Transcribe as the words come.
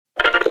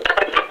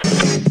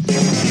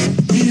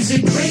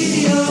Music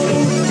Radio,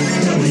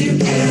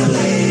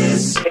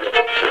 WLS.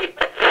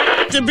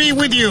 To be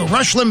with you,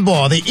 Rush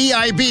Limbaugh, the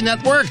EIB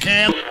Network,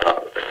 and...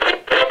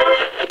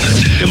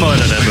 Good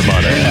morning,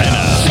 everybody.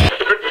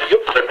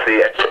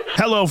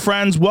 Hello,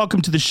 friends.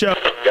 Welcome to the show.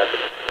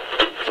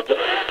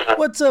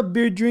 What's up,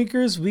 beer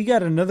drinkers? We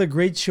got another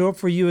great show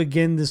for you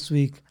again this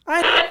week.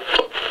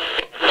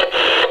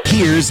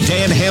 Here's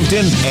Dan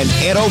Hampton and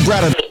Ed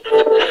O'Brien.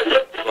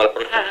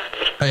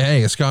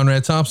 Hey, it's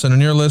Conrad Thompson,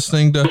 and you're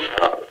listening to...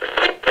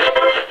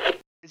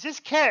 Is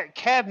this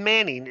Cav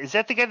Manning? Is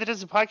that the guy that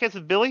does the podcast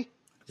with Billy?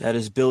 That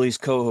is Billy's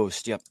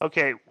co-host, yep.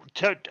 Okay,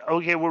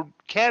 we're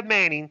Cav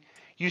Manning.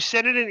 You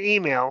sent it an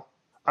email.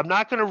 I'm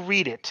not going to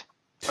read it,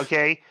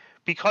 okay,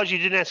 because you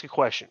didn't ask a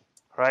question,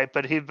 all right?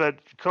 But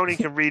Cody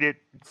can read it.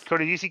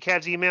 Cody, do you see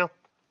Cav's email?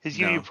 He's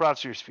giving you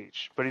props for your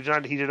speech, but he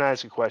did not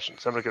ask a question,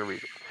 so I'm not going to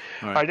read it.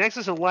 All right, next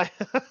is a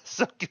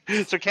so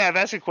Cav,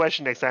 ask a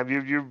question next time.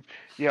 You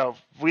know,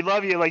 we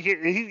love you. Like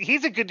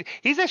he's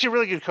actually a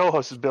really good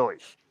co-host with Billy.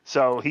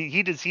 So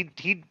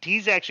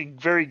he's actually a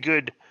very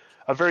good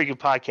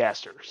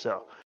podcaster.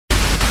 So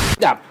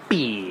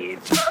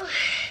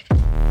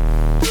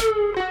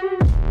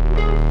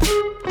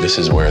this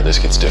is where this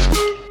gets difficult.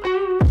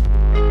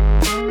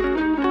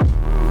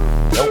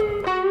 Nope.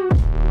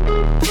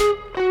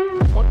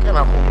 What kind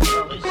of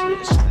hotel is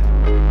this?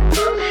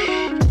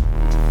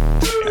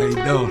 How you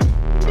doing?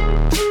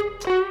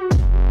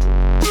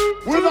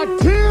 With a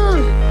tear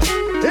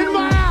in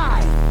my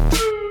eye.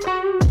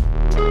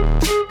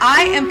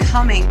 I am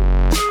coming.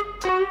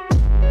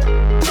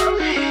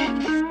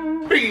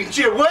 Beat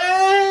your way.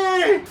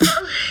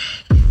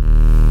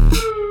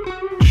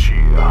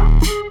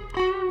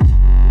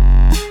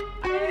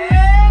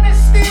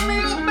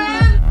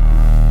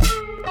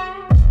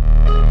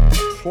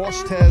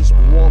 Frost has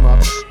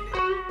walnuts.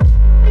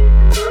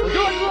 We're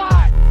doing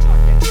live.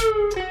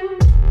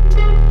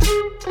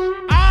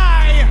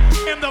 I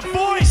am the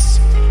voice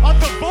of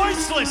the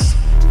voiceless.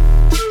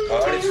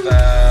 Party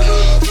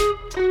foul.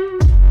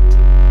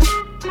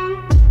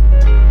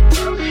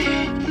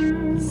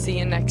 See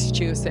you next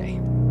Tuesday.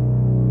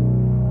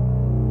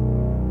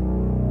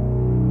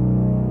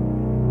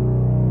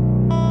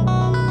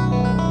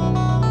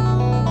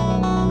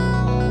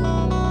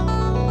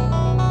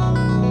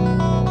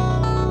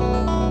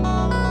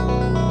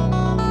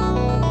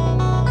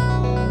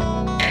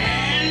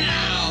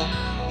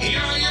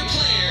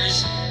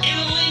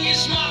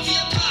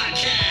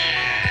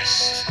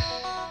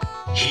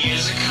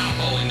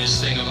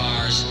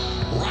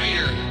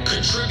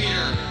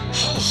 Contributor,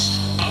 host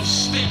of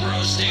Spit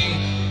Roasting,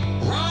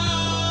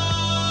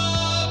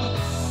 Rob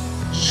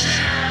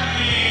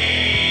Jeremy.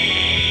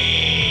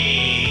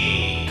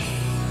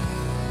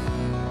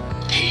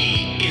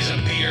 He is a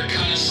beer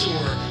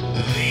connoisseur,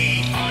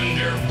 the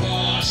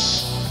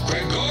underboss,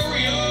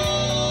 Gregorio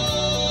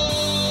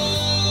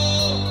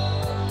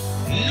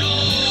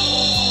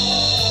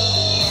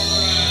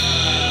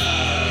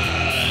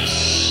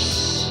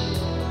Norris.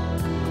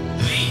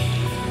 The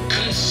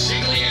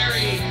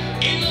consigliere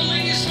in the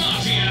Lingus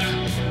Mafia,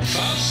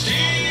 Fausti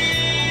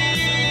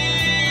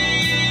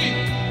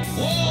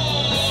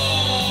Walnuts.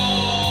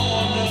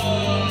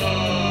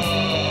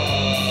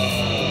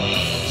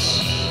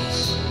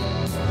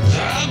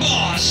 The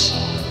boss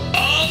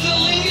of the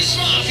Lingus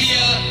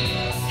Mafia,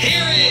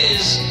 here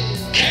is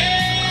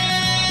Cav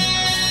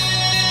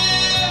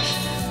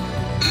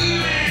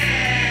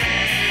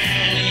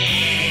Manning.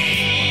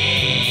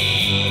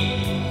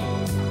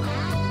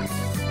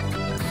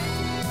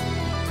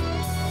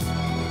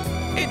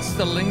 It's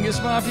the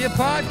Lingus Mafia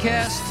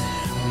podcast.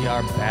 We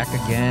are back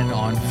again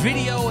on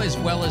video as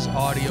well as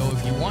audio.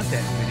 If you want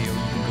that video, you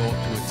can go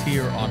up to a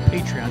tier on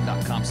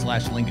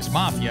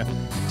patreon.com/LingusMafia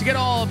to get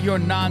all of your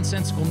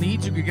nonsensical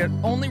needs. You could get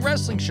only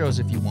wrestling shows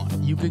if you want.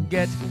 You could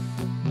get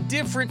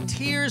different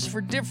tiers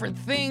for different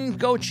things.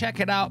 Go check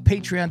it out,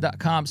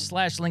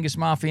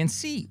 patreon.com/LingusMafia, and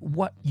see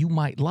what you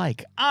might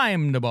like.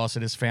 I'm the boss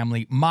of this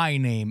family. My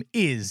name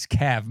is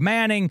Cav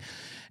Manning.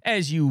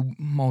 As you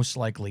most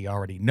likely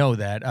already know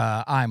that,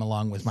 I'm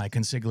along with my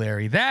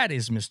consigliere. That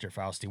is Mr.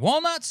 Fausti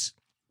Walnuts.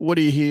 What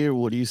do you hear?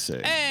 What do you say?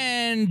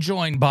 And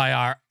joined by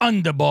our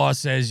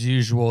underboss as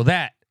usual,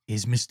 that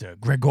is Mr.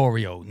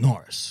 Gregorio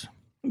Norris.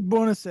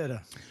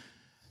 Buonasera.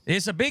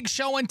 It's a big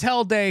show and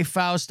tell day,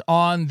 Faust,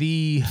 on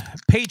the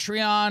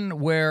Patreon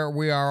where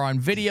we are on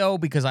video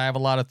because I have a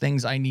lot of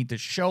things I need to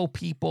show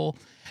people.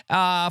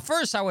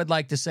 First, I would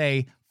like to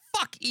say,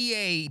 fuck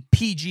EA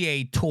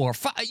PGA Tour.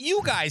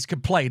 You guys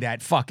could play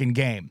that fucking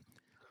game.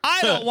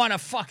 I don't want to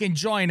fucking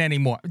join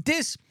anymore.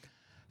 This,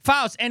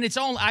 Faust, and it's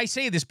only, I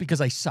say this because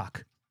I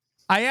suck.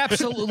 I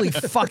absolutely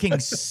fucking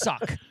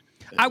suck.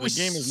 The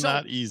game is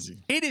not easy.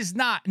 It is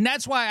not. And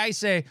that's why I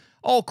say,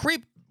 oh,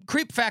 Creep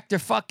Factor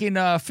fucking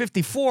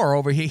 54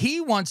 over here. He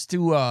wants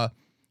to,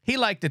 he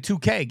liked the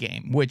 2K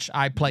game, which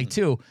I play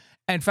too.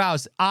 And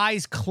Faust,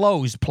 eyes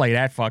closed, play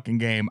that fucking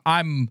game.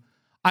 I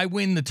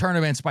win the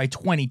tournaments by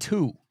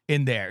 22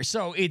 in there.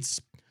 So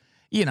it's,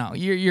 you know,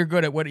 you're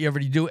good at whatever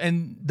you do.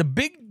 And the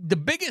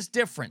biggest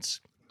difference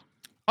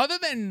other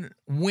than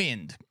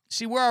wind,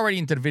 see, we're already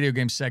into the video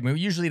game segment.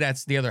 Usually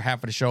that's the other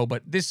half of the show,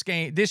 but this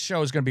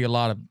show is going to be a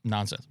lot of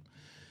nonsense.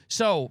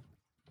 So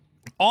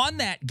on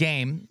that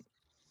game,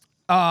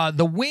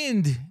 the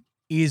wind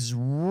is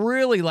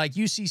really like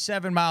you see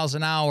 7 miles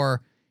an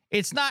hour.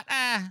 It's not,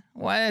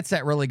 what's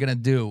that really going to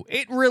do?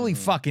 It really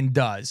fucking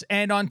does.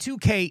 And on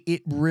 2K,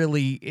 it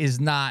really is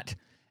not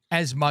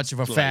as much of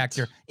a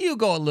factor. You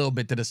go a little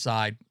bit to the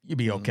side, you'll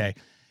be okay.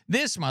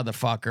 This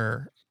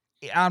motherfucker,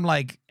 I'm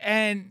like,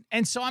 and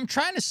so I'm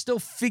trying to still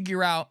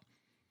figure out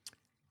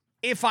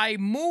if I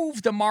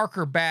move the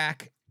marker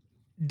back,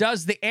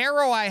 does the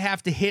arrow I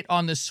have to hit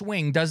on the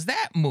swing, does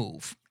that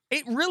move?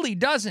 It really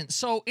doesn't.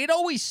 So it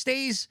always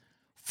stays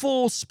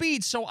full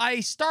speed. So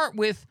I start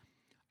with,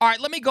 all right,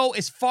 let me go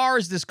as far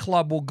as this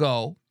club will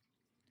go.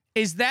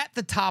 Is that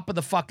the top of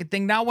the fucking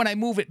thing? Now, when I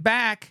move it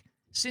back,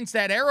 since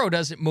that arrow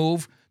doesn't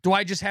move, do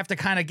I just have to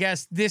kind of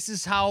guess this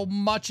is how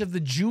much of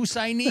the juice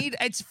I need?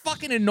 It's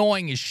fucking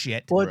annoying as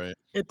shit. Well,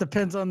 it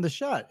depends on the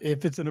shot.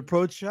 If it's an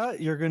approach shot,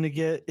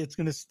 it's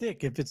going to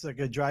stick. If it's like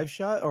a drive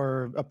shot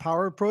or a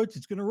power approach,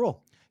 it's going to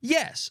roll.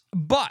 Yes,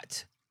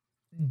 but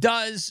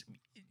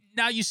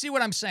now you see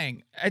what I'm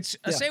saying?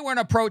 Say we're an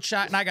approach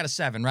shot and I got a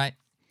 7, right?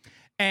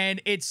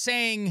 And it's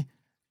saying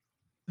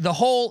the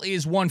hole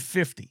is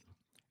 150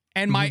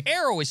 and my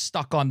arrow is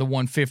stuck on the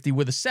 150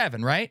 with a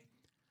 7, right?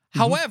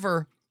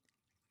 However,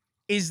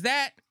 is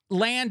that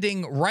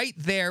landing right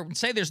there?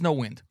 Say there's no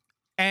wind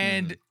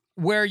and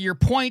where your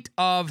point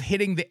of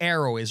hitting the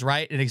arrow is,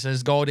 right? And it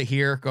says go to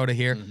here, go to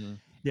here.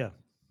 Yeah.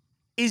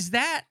 Is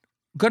that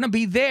going to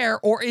be there,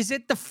 or is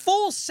it the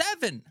full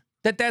 7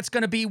 that's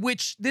going to be,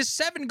 which this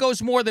 7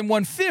 goes more than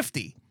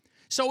 150?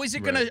 So is it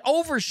going to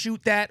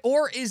overshoot that,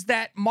 or is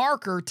that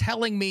marker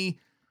telling me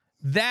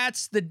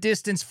that's the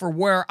distance for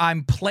where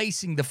I'm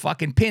placing the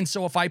fucking pin?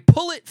 So if I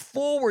pull it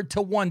forward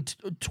to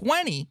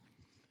 120,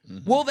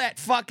 will that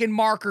fucking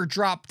marker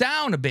drop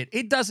down a bit?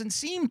 It doesn't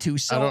seem to.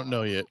 So I don't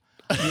know yet.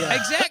 Yeah.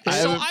 Exactly.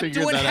 So I'm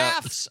doing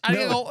halves. I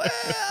go,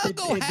 I'll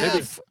go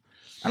half.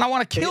 And I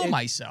want to kill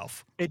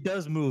myself. It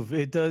does move.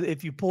 It does.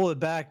 If you pull it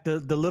back, the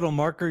little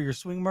marker, your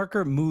swing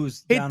marker,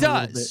 moves down a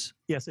little bit.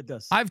 Yes, it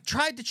does. I've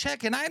tried to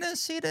check, and I didn't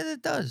see that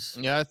it does.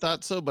 Yeah, I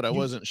thought so, but I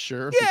wasn't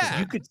sure.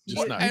 Yeah, you could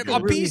just not a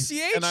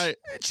BCH.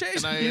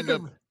 And I end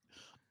up.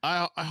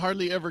 I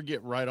hardly ever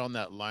get right on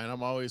that line.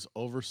 I'm always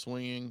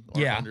overswinging or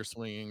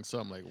underswinging, so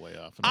I'm like way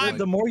off.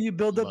 The more you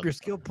build up your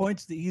skill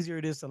points, the easier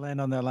it is to land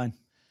on that line.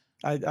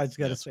 I just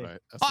gotta say. Right.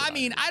 I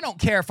mean, I don't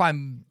care if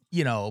I'm,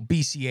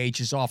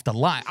 BCH is off the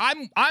line.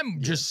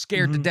 I'm just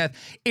scared to death.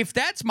 If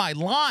that's my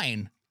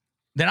line,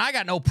 then I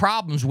got no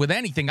problems with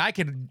anything. I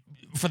could,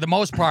 for the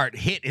most part,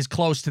 hit as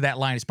close to that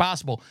line as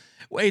possible.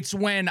 It's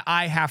when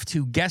I have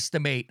to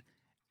guesstimate,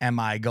 am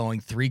I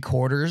going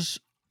 3/4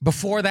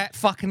 before that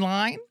fucking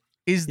line?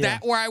 Is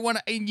that where I want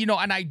to,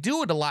 and I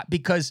do it a lot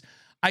because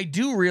I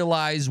do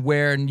realize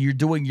when you're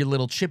doing your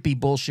little chippy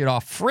bullshit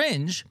off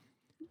fringe,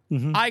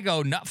 I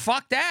go, no,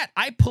 fuck that.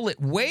 I pull it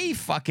way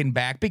fucking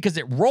back because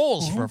it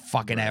rolls for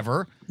fucking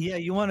ever. Yeah,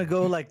 you want to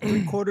go like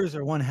 3/4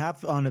 or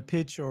 1/2 on a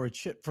pitch or a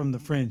chip from the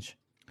fringe.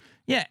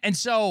 Yeah, and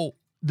so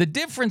the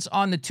difference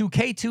on the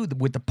 2K2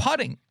 with the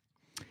putting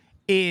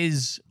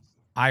is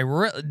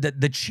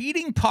the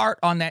cheating part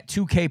on that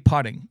 2K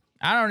putting.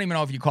 I don't even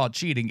know if you call it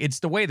cheating.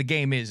 It's the way the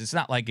game is. It's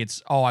not like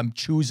it's, I'm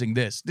choosing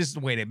this. This is the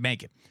way they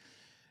make it.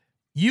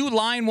 You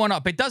line one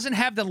up. It doesn't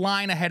have the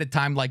line ahead of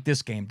time like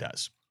this game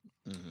does.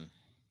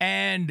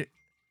 And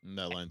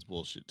that line's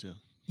bullshit too.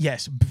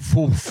 Yes.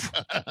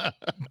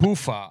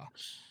 Boofa.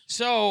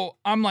 So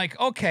I'm like,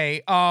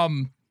 okay.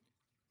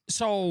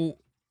 So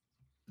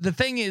the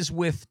thing is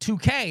with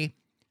 2K,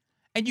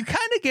 and you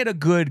kind of get a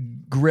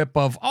good grip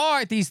of, all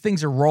right, these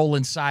things are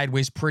rolling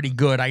sideways pretty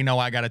good. I know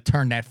I got to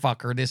turn that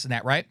fucker, this and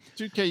that, right?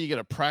 2K, you get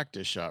a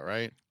practice shot,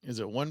 right? Is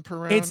it 1 per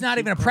round? It's not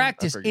even a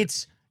practice.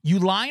 It's you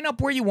line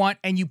up where you want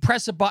and you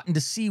press a button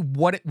to see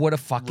what it would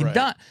have fucking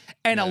done.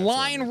 And a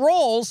line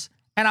rolls.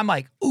 And I'm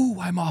like, ooh,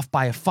 I'm off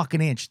by a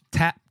fucking inch.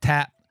 Tap,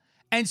 tap.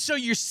 And so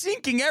you're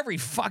sinking every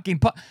fucking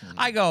putt.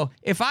 I go,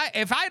 if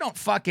I don't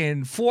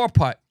fucking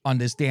 4-putt on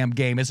this damn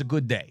game, it's a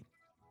good day.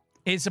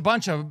 It's a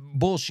bunch of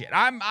bullshit.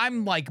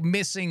 I'm like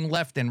missing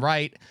left and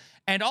right.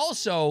 And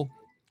also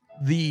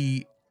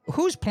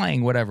who's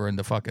playing whatever in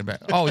the fucking back?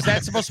 Oh, is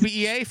that supposed to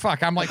be EA?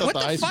 Fuck. I'm like, what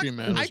the fuck?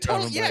 I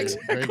totally,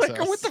 exactly. Like,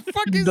 what the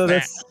fuck is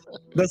that?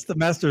 That's the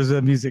Masters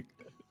of music.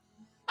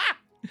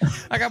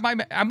 I got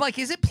I'm like,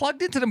 is it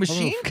plugged into the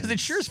machine? Because it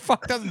sure as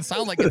fuck doesn't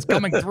sound like it's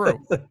coming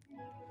through.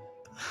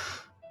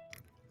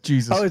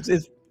 Jesus. Oh,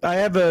 it's I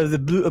have a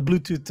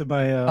Bluetooth to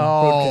my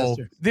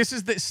Rodecaster. This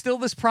is still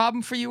this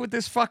problem for you with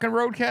this fucking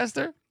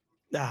Rodecaster?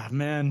 Ah,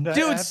 man.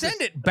 Dude, send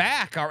it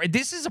back. All right.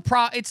 This is a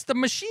problem. It's the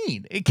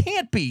machine. It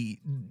can't be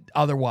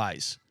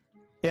otherwise.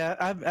 Yeah,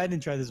 I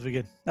didn't try this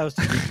weekend. I was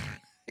too busy.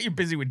 You're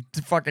busy with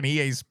fucking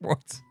EA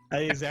Sports.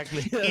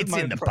 Exactly. It's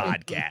in the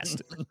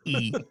podcast.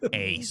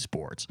 EA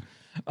Sports.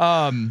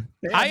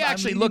 I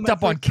actually looked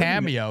up on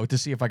Cameo to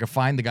see if I could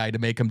find the guy to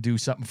make him do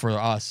something for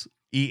us.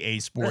 EA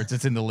Sports.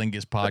 It's in the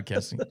Lingus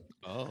podcasting.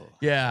 Oh.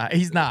 Yeah,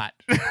 he's not.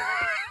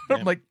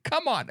 I'm like,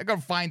 come on, I'm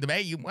gonna find him.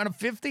 Hey, you want a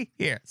 50?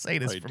 Here, say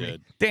this for me.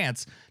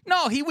 Dance.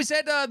 No, he was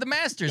at the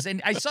Masters,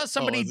 and I saw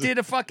somebody did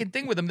a fucking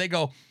thing with him. They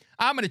go,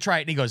 I'm gonna try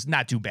it, and he goes,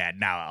 not too bad.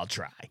 Now I'll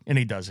try, and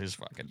he does his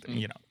fucking,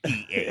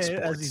 EA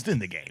Sports in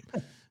the game.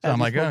 So I'm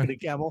like,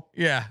 camel.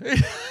 Yeah.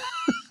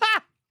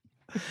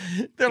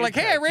 They're like,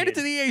 hey, I ran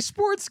into the EA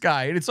Sports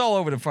guy, and it's all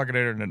over the fucking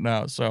internet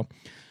now. So,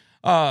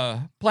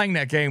 playing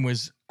that game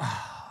was,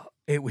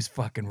 it was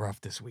fucking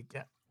rough this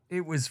weekend.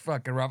 It was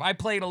fucking rough. I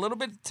played a little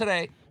bit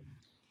today,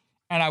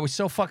 and I was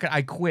so fucking,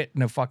 I quit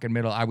in the fucking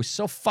middle. I was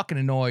so fucking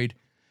annoyed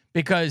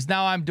because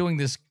now I'm doing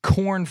this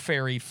Corn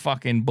Fairy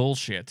fucking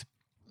bullshit.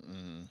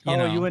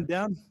 You went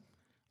down?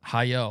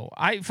 Hi-yo.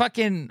 I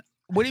fucking,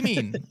 what do you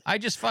mean? I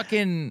just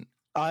fucking...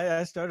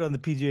 I started on the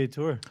PGA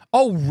Tour.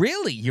 Oh,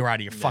 really? You're out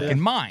of your fucking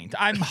mind.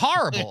 I'm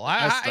horrible.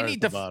 I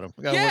need to. Bottom.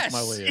 I gotta work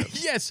my way up.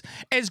 Yes.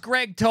 As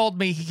Greg told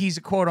me, he's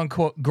a quote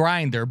unquote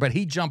grinder, but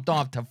he jumped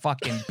off to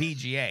fucking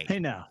PGA. Hey,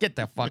 now. Get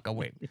the fuck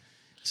away.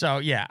 So,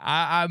 yeah,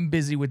 I'm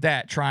busy with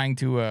that, trying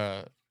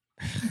to.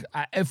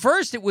 At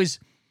first, it was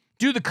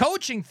do the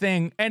coaching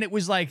thing, and it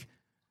was like,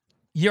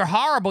 you're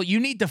horrible. You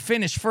need to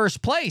finish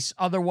first place.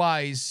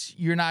 Otherwise,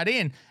 you're not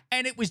in.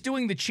 And it was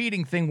doing the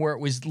cheating thing where it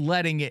was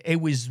letting it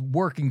was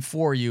working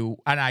for you.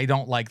 And I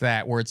don't like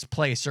that, where it's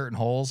play certain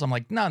holes. I'm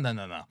like, no.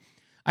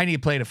 I need to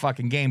play the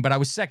fucking game. But I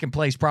was second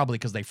place probably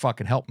because they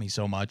fucking helped me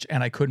so much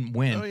and I couldn't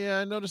win. Oh, yeah.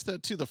 I noticed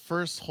that too. The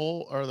first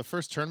hole or the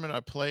first tournament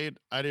I played,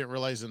 I didn't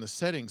realize in the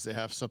settings they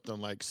have something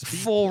like speed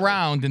full play.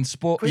 Round and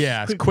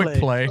quick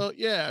play. Oh,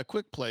 yeah,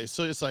 quick play.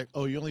 So it's like,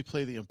 oh, you only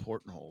play the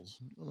important holes.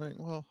 I'm like,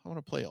 well, I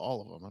want to play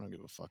all of them. I don't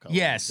give a fuck.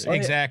 Yes,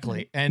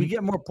 exactly. And you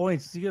get more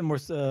points. You get more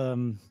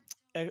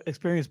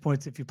experience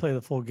points if you play the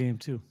full game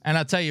too. And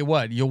I'll tell you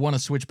what, you'll want to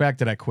switch back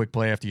to that quick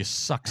play after you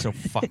suck so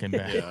fucking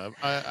bad. Yeah,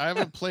 I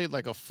haven't played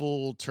like a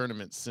full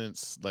tournament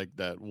since like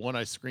that one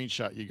I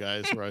screenshot you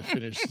guys where I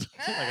finished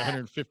like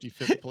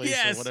 155th place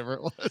or whatever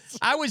it was.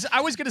 I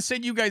was gonna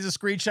send you guys a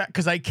screenshot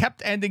because I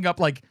kept ending up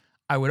like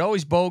I would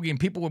always bogey and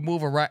people would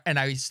move around and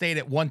I stayed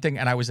at one thing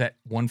and I was at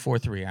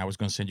 143. I was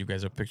gonna send you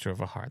guys a picture of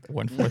a heart.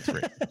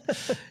 143.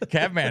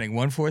 Cav Manning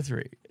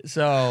 143.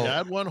 So I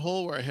had one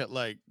hole where I hit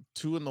like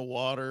 2 in the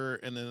water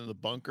and then in the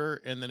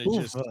bunker, and then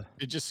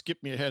it just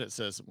skipped me ahead. It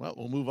says, well,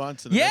 we'll move on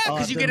to the next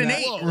because you get an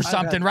 8 or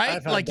something,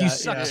 right? Like you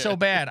suck so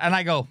bad. And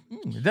I go,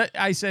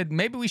 I said,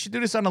 maybe we should do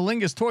this on a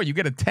Lingus tour. You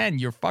get a 10,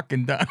 you're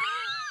fucking done.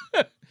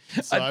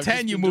 So a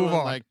 10, you move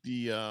on. Like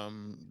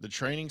the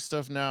training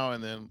stuff now,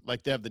 and then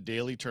like they have the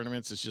daily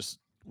tournaments. It's just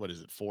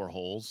 4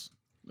 holes?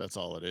 That's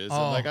all it is.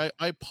 Oh. And like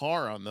I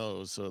par on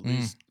those, so at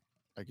least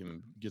I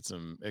can get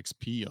some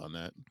XP on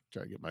that.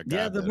 Try to get my guy.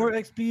 Yeah, the more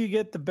XP you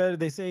get, the better.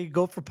 They say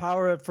go for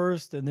power at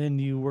first, and then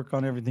you work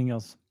on everything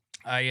else.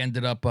 I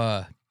ended up.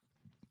 I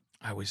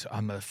was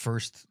on the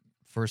first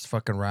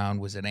fucking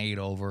round was an 8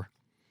 over.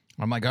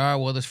 I'm like, all right,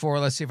 well, there's 4.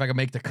 Let's see if I can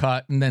make the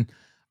cut. And then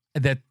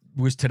that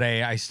was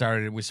today. I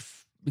started. It was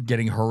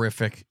getting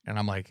horrific, and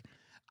I'm like,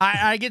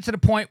 I get to the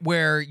point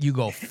where you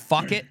go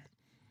fuck it,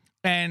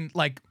 and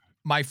like.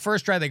 My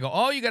first drive, they go,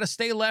 oh, you got to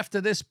stay left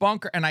of this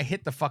bunker. And I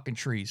hit the fucking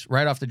trees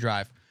right off the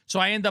drive. So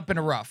I end up in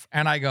a rough.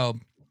 And I go,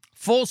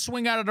 full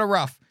swing out of the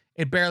rough.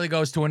 It barely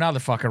goes to another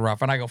fucking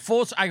rough. And I go,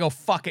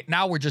 fuck it.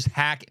 Now we're just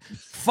hacking.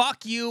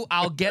 Fuck you.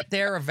 I'll get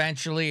there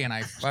eventually. And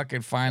I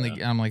fucking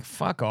finally, I'm like,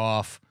 fuck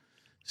off.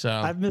 So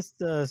I've missed,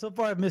 so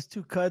far I've missed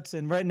 2 cuts.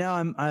 And right now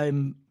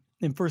I'm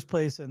in first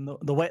place in the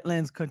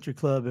Wetlands Country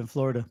Club in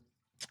Florida.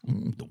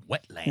 The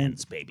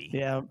Wetlands, baby.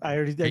 Yeah. I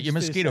already get your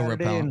mosquito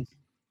repellent.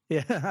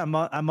 Yeah, I'm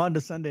on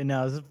to Sunday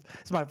now.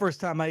 It's my first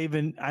time I'm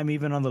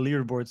even on the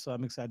leaderboard, so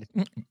I'm excited.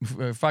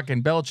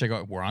 Fucking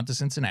Belichick, we're on to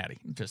Cincinnati.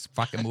 Just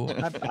fucking move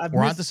on.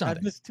 We're on to Sunday.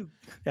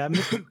 I've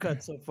missed 2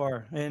 cuts so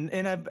far,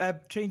 and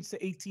I've changed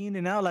to 18,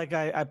 and now like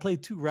I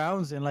played 2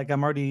 rounds, and like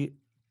I'm already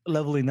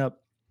leveling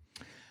up.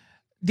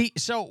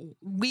 So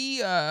we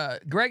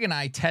Greg and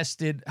I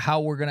tested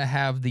how we're gonna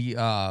have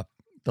the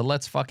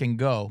Let's Fucking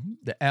Go,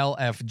 the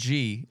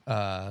LFG,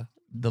 the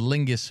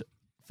Lingus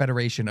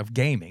Federation of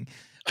Gaming.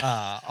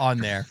 On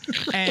there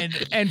and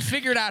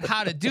figured out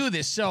how to do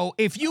this. So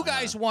if you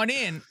guys want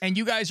in and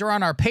you guys are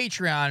on our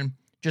Patreon,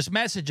 just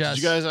message us.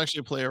 Did you guys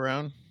actually play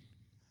around?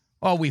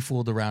 Oh, we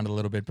fooled around a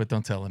little bit, but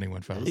don't tell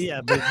anyone, fellas.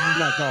 Yeah, but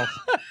not golf.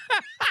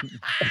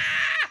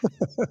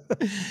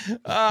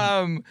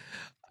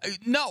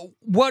 No,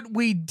 what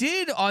we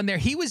did on there,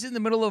 he was in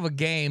the middle of a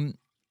game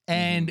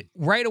and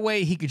right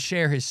away he could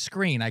share his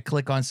screen. I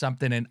click on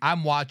something and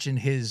I'm watching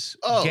his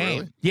game.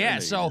 Really? Yeah,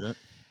 so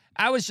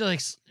I was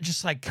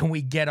just like, can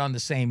we get on the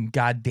same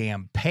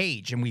goddamn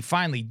page? And we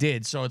finally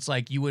did. So it's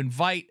like you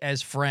invite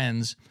as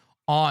friends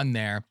on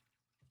there,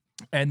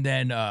 and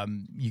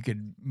then you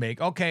could make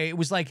it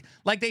was like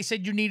they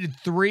said you needed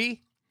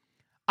 3.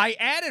 I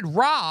added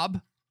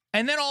Rob,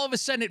 and then all of a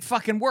sudden it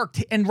fucking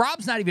worked. And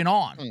Rob's not even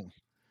on.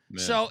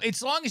 So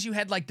as long as you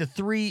had like the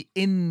 3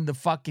 in the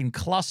fucking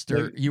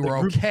cluster, you were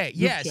okay.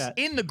 Yes, chat.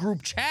 In the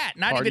group chat,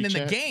 not Party even in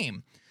chat. the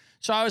game.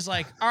 So I was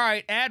like, all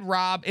right, add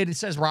Rob. It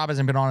says Rob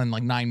hasn't been on in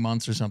like 9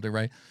 months or something,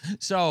 right?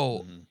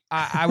 So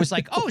I was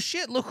like, oh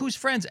shit, look who's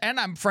friends. And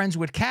I'm friends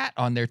with Cat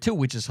on there too,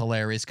 which is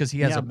hilarious because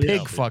he has a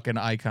pig fucking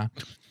icon.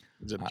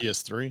 Is it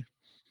PS3?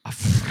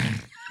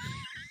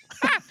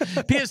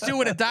 PS2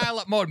 with a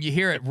dial-up modem. You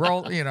hear it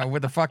roll,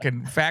 with the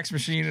fucking fax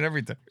machine and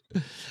everything.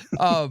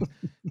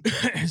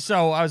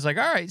 So I was like,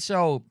 all right.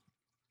 So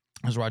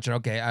I was watching.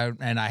 Okay,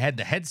 and I had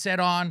the headset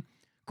on.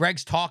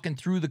 Greg's talking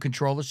through the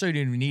controller, so you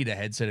didn't even need a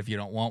headset if you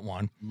don't want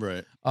one.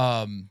 Right.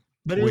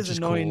 But it is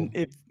annoying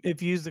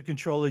if you use the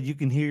controller, you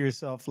can hear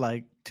yourself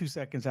like 2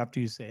 seconds after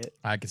you say it.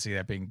 I can see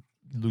that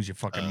lose your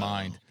fucking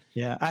mind.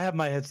 Yeah, I have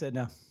my headset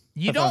now.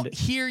 You don't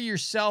hear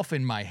yourself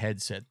in my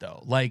headset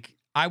though. Like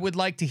I would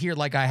like to hear,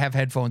 like I have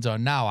headphones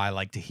on now. I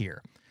like to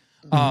hear,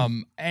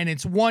 and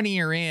it's one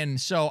ear in,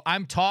 so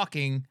I'm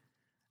talking,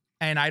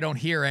 and I don't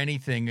hear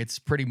anything. It's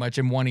pretty much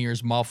in one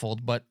ear's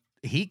muffled, but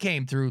he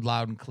came through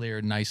loud and clear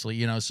and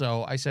nicely,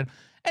 So I said,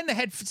 and the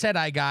headset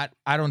I got,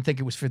 I don't think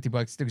it was $50.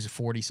 I think it was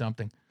 40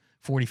 something,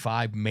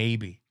 45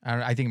 maybe.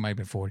 I think it might have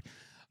been 40.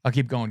 I'll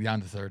keep going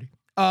down to 30.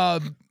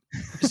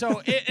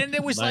 So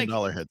it was like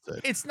 $9 headset.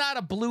 It's not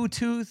a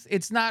Bluetooth.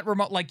 It's not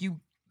remote. Like you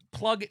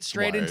plug it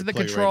straight into the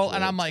control,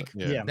 and I'm like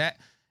that.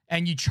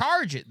 And you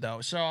charge it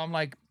though, so I'm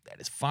like, that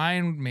is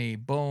fine with me.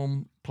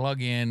 Boom,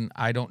 plug in.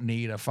 I don't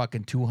need a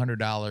fucking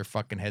 $200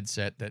 fucking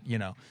headset that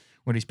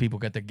when these people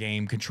get their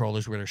game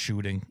controllers where they're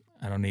shooting.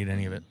 I don't need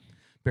any of it.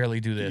 Barely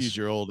do this. Use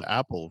your old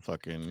Apple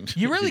fucking.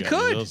 You really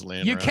could.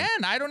 You around.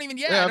 can. I don't even.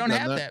 Yeah, I don't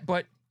have that,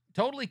 but.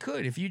 Totally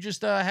could. If you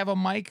just have a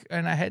mic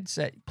and a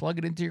headset, plug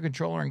it into your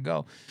controller and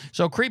go.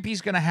 So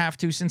Creepy's going to have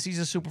to, since he's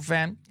a super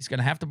fan, he's going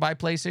to have to buy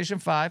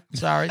PlayStation 5.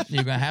 Sorry.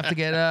 You're going to have to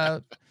get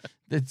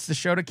it's the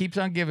show that keeps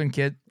on giving,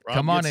 kid. Rob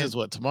Come on gets in. His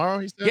what, tomorrow,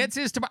 he said? Gets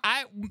his tomorrow.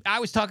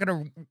 I was talking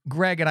to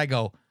Greg and I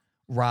go,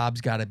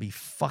 Rob's got to be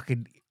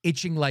fucking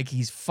itching like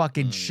he's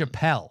fucking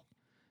Chappelle.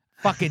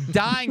 Fucking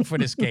dying for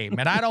this game.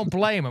 And I don't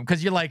blame him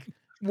because you're like,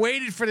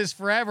 waited for this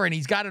forever and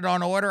he's got it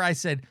on order. I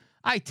said,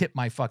 I tipped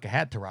my fucking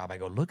hat to Rob. I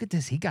go, look at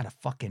this. He got a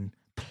fucking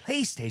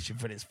PlayStation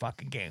for this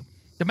fucking game.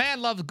 The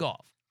man loves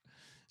golf.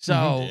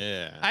 So,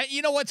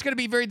 you know what's going to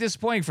be very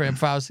disappointing for him,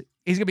 Faust?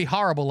 He's going to be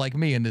horrible like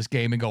me in this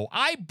game and go,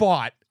 I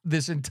bought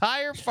this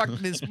entire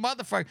this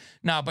motherfucker.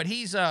 No, but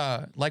he's,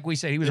 like we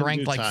said, he was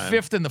ranked like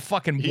 5th in the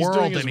fucking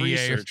world in EA.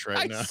 Research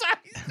right now.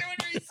 He's doing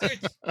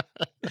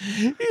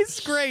research. He's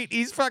great.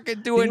 He's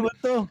fucking doing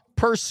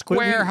per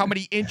square how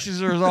many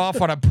inches are off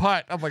on a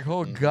putt. I'm like,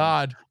 oh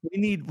God. We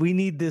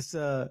need this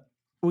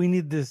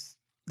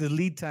the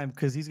lead time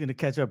because he's gonna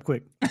catch up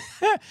quick.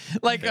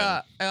 like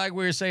we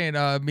were saying,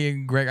 me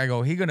and Greg, I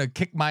go, he's gonna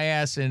kick my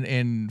ass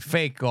in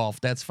fake golf.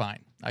 That's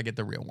fine. I get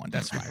the real one.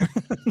 That's fine.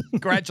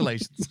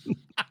 Congratulations.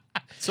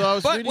 So I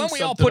was but reading when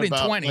we all something put in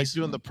about, 20s, like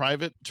doing the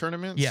private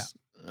tournaments. Yeah.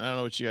 I don't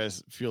know what you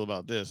guys feel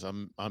about this.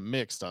 I'm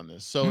mixed on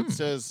this. So it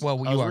says,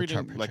 well, I was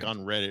reading like on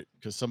Reddit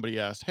because somebody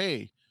asked,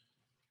 hey,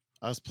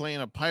 I was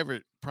playing a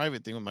private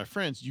thing with my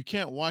friends. You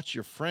can't watch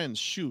your friends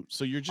shoot.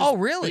 So you're just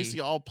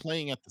basically all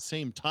playing at the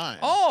same time.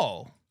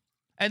 Oh.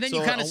 And then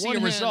you kind of see a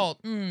result.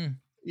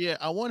 Yeah,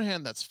 on one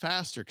hand, that's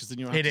faster because then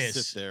you don't have to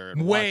sit there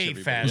and way watch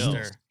everybody faster.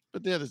 else.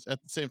 But at the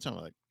same time,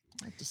 like,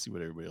 I have to see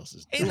what everybody else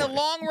is doing. In the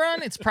long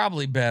run, it's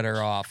probably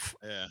better off.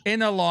 Yeah. In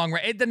the long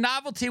run, the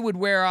novelty would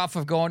wear off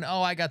of going,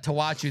 oh, I got to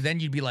watch you.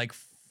 Then you'd be like,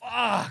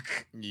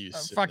 fuck.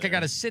 I got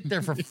to sit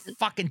there for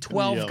fucking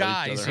 12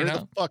 guys. Hurry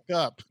the fuck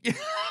up.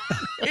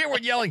 Here we're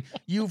yelling,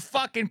 you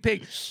fucking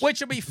pig.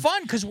 Which will be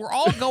fun because we're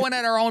all going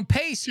at our own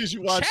pace. Because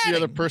you watch the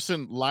other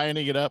person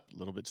lining it up a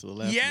little bit to the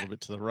left, a little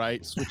bit to the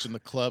right, switching the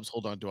clubs.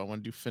 Hold on. Do I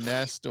want to do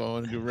finesse? Do I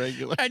want to do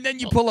regular? And then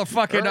you pull a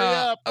fucking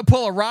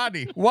pull a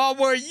Rodney while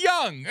we're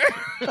young.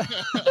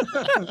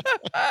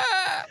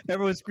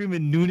 Everyone's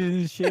screaming Noonan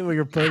and shit while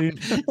you're playing.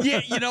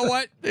 Yeah, you know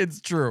what? It's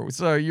true.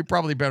 So you're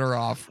probably better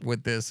off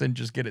with this and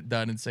just get it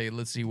done and say,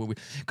 let's see what we.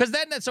 Because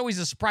then that's always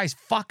a surprise.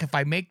 Fuck, if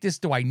I make this,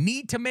 do I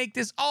need to make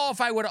this? Oh, if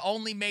I would have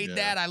only made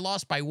that, I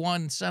lost by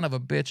one, son of a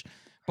bitch.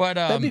 But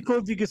that'd be cool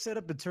if you could set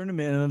up a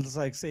tournament and it's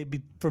like say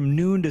from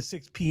noon to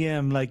 6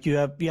 p.m. Like you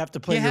have to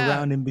play your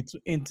round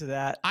into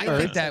that. I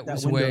think that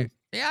was way.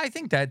 Yeah, I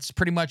think that's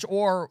pretty much.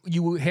 Or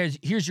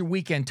here's your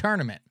weekend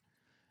tournament.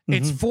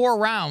 It's 4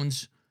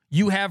 rounds.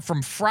 You have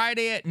from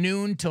Friday at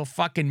noon till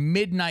fucking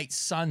midnight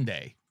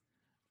Sunday,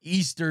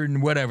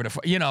 Eastern, whatever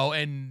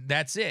and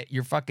that's it.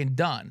 You're fucking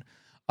done.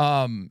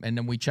 And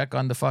then we check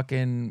on the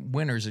fucking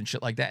winners and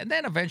shit like that. And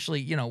then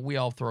eventually, we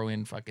all throw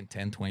in fucking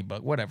 10, 20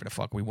 bucks, whatever the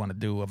fuck we want to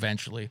do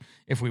eventually,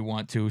 if we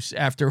want to,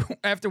 after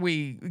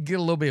we get a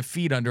little bit of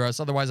feet under us.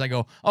 Otherwise I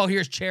go, oh,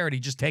 here's charity.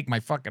 Just take my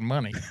fucking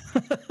money.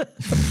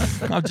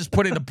 I'll just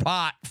put it in the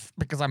pot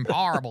because I'm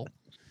horrible.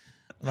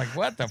 I'm like,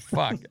 what the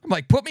fuck? I'm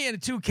like, put me in a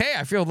 2K.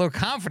 I feel a little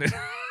confident.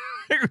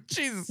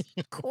 Jesus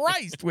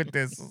Christ with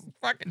this. This is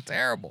fucking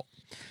terrible.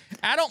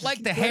 I don't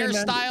like the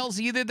hairstyles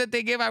either that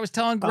they give. I was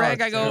telling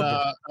Greg, I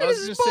go, this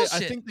is bullshit. I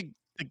think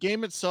the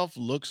game itself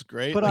looks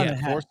great. Put on the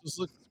forces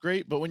look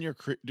great, but when you're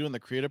doing the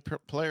creative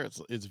player,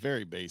 it's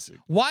very basic.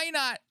 Why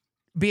not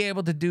be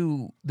able to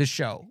do the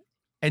show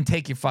and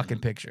take your fucking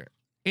picture?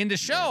 In the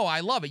show, I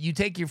love it. You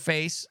take your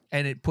face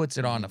and it puts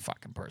it on the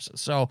fucking person.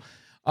 So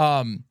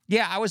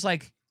Yeah, I was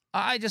like,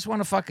 I just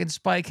want a fucking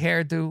spike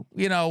hairdo,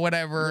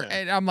 whatever. Yeah.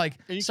 And I'm like,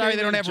 And sorry,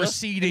 they don't have adjust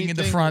seating in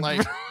the anything, front.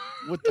 like,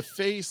 with the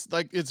face,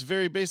 like it's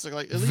very basic.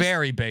 Like at least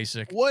Very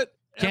basic. what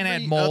Can't add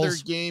every moles. other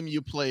game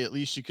you play, at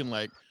least you can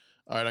like,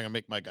 all right, I'm gonna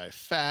make my guy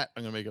fat.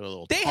 I'm gonna make it a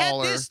little They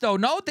taller. had this though,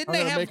 no? Didn't I'm they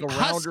gonna have make a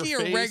rounder husky or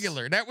face.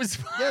 regular? That was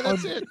Yeah,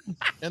 that's it.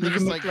 And then You it's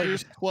can like, make, like-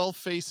 here's 12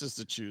 faces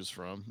to choose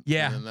from.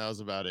 Yeah. And then that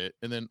was about it.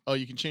 And then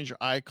you can change your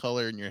eye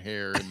color and your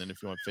hair, and then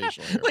if you want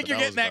facial hair. like but you're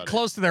was getting that about it.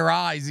 close to their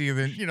eyes,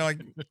 even.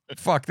 Like,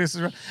 fuck, this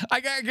is. I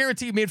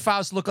guarantee me and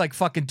Faust look like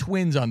fucking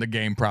twins on the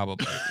game,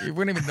 probably. You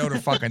wouldn't even know the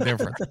fucking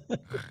difference.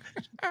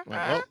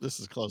 Well, this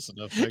is close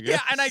enough, I guess. Yeah,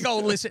 and I go,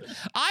 listen,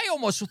 I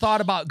almost thought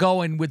about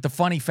going with the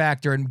funny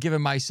factor and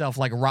giving myself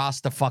like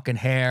Rasta fucking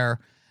hair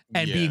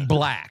and being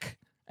black.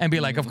 And be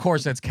like, of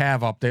course, that's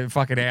Cav up, the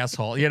fucking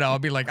asshole.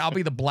 I'd be like, I'll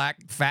be the black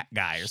fat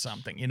guy or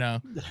something,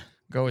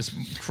 Go as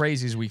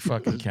crazy as we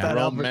fucking can.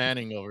 Ron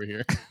Manning over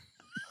here.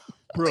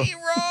 Leroy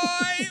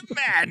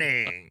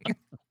Manning.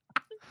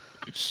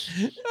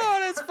 Oh,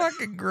 that's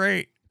fucking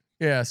great.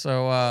 Yeah,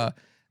 so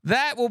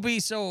that will be,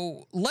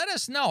 so let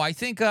us know. I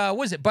think,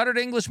 was it Buttered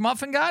English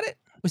Muffin got it?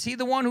 Was he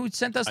the one who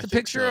sent us the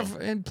picture of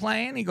in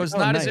playing? He goes,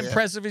 not as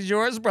impressive as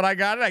yours, but I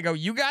got it. I go,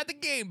 you got the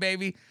game,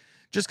 baby.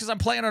 Just because I'm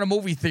playing on a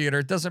movie theater,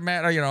 it doesn't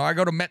matter. I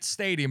go to Met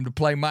Stadium to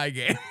play my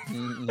game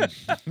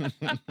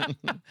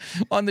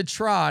on the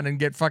Tron and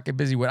get fucking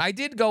busy with it. I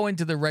did go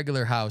into the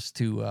regular house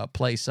to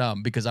play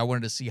some because I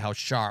wanted to see how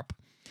sharp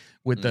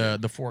with the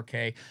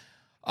 4K.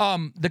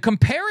 The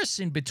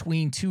comparison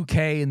between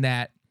 2K and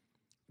that,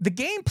 the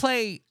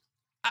gameplay,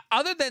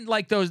 other than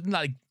like those,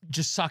 like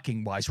just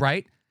sucking wise,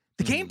 right?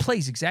 The gameplay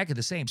is exactly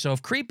the same. So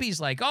if Creepy's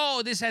like,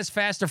 oh, this has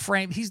faster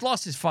frame, he's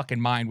lost his fucking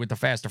mind with the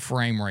faster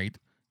frame rate.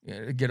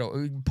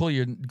 Pull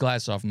your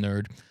glass off,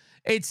 nerd.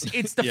 It's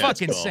the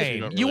fucking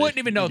same. You wouldn't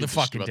even know the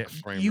fucking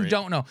difference. You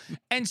don't know.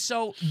 And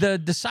so the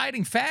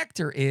deciding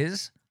factor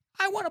is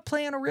I want to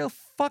play on a real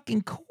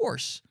fucking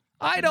course.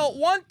 I don't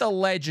want the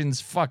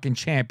Legends fucking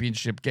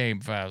championship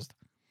game, Faust.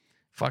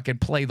 Fucking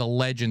play the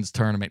Legends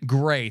tournament.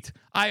 Great.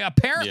 I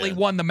apparently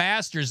won the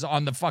Masters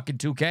on the fucking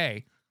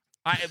 2K.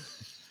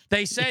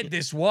 They said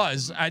this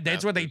was.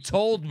 That's what they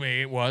told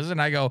me it was. And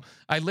I go,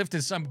 I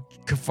lifted some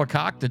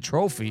fakakta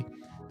trophy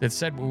that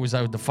said it was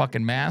out the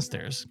fucking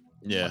Masters.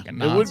 Yeah.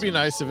 It would be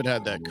nice if it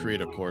had that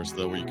creative course,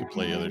 though, where you could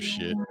play other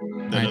shit.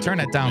 All right, turn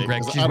that down,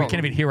 Greg. Jeez, we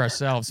can't even hear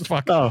ourselves.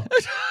 Fuck. Oh.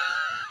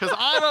 Because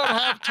I don't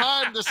have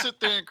time to sit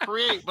there and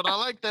create, but I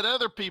like that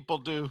other people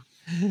do.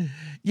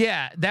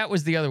 Yeah, that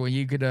was the other one.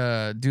 You could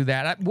do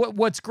that.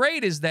 What's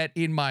great is that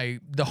in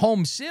the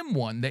home sim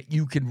one that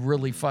you can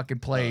really fucking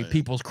play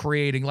people's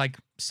creating, like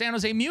San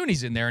Jose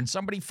Muni's in there and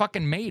somebody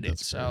fucking made it.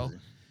 That's so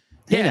crazy.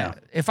 Yeah,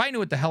 if I knew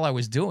what the hell I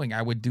was doing,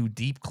 I would do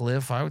Deep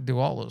Cliff. I would do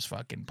all those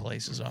fucking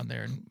places on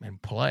there and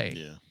play.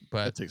 Yeah,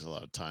 but that takes a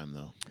lot of time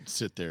though.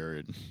 Sit there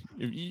and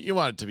you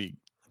want it to be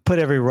put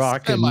every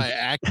rock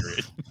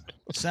semi-accurate.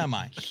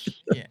 Semi.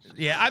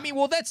 Yeah. I mean,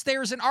 well,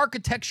 there's an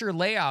architecture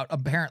layout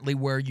apparently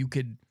where you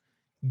could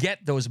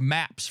get those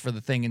maps for the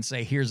thing and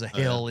say, here's a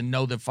hill and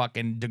know the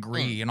fucking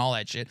degree and all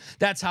that shit.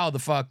 That's how the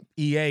fuck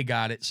EA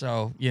got it.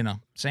 So,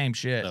 same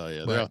shit. Oh,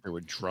 yeah. They're out there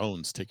with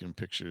drones taking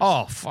pictures.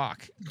 Oh,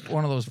 fuck.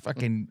 One of those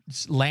fucking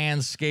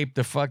landscape,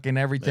 the fucking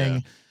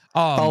everything.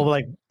 Yeah.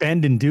 Like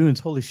bend and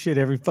dunes. Holy shit.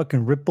 Every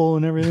fucking ripple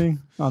and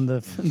everything in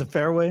the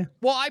fairway.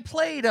 Well, I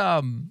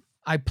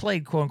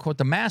played quote unquote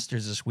the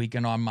Masters this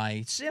weekend on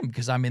my sim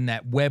because I'm in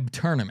that web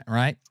tournament,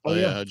 right? Oh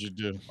yeah. How'd you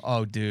do?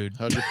 Oh, dude.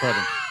 How'd you putt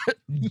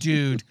him?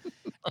 Dude,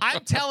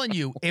 I'm telling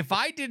you, if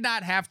I did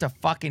not have to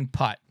fucking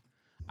putt,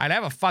 I'd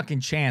have a fucking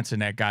chance in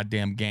that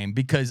goddamn game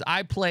because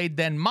I played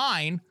then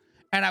mine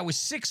and I was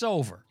 6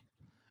 over.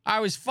 I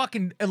was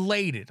fucking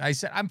elated. I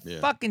said, I'm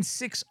fucking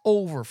 6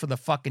 over for the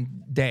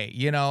fucking day,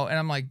 And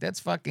I'm like, that's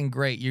fucking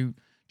great. You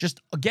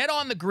just get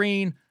on the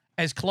green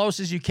as close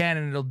as you can,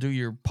 and it'll do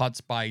your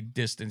putts by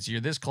distance.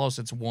 You're this close,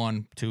 it's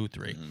 1, 2,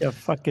 3. Yeah,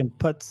 fucking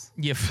putts.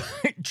 Yeah,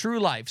 true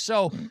life.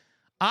 So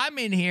I'm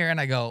in here, and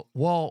I go,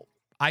 well,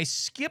 I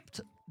skipped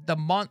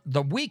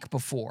the week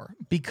before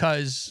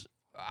because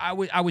I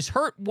was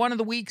hurt one of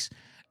the weeks,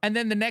 and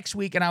then the next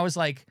week, and I was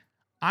like,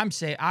 I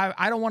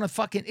don't want to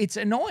fucking, it's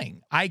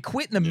annoying. I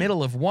quit in the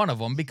middle of one of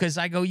them because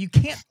I go, you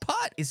can't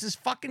putt. It's this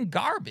fucking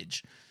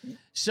garbage.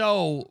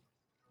 So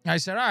I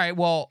said, all right,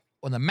 well,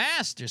 when the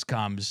Masters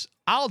comes,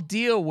 I'll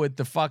deal with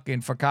the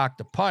fucking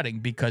fakakta putting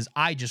because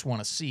I just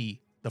want to see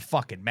the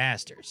fucking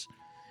Masters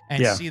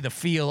and see the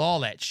feel,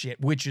 all that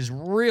shit, which is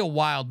real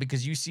wild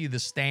because you see the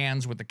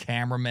stands with the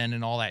cameramen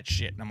and all that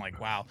shit. And I'm like,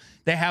 wow,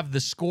 they have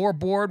the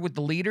scoreboard with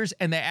the leaders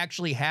and they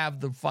actually have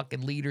the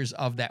fucking leaders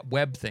of that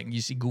web thing.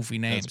 You see goofy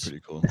names. That's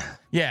pretty cool.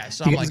 Yeah.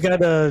 So you I'm guys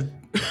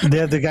like, they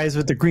have the guys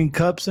with the green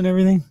cups and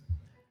everything.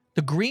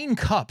 The green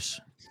cups.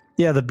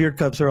 Yeah, the beer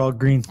cups are all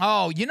green.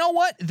 Oh, you know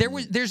what?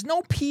 There's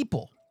no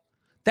people.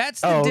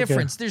 That's the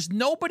difference. There's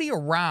nobody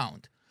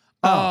around.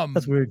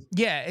 That's weird.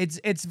 Yeah,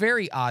 it's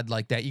very odd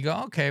like that. You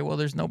go, okay, well,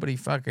 there's nobody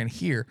fucking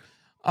here.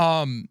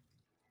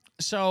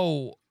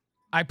 So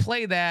I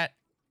play that,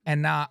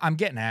 And now I'm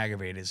getting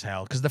aggravated as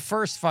hell because the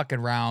first fucking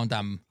round,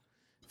 I'm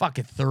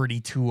fucking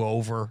 32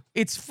 over.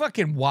 It's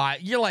fucking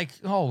wild. You're like,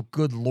 oh,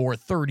 good Lord,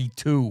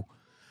 32.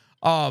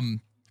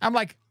 I'm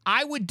like,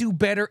 I would do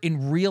better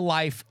in real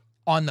life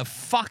on the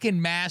fucking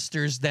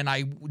Masters than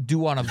I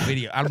do on a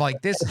video. I'm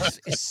like, this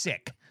is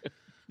sick.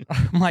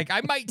 I'm like,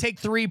 I might take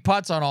 3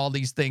 putts on all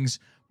these things,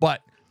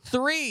 but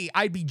 3,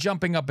 I'd be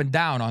jumping up and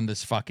down on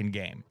this fucking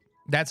game.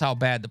 That's how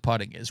bad the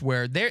putting is,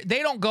 where they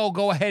don't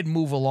go ahead and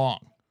move along.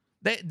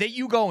 They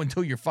you go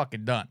until you're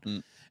fucking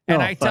done.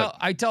 And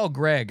I tell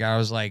Greg, I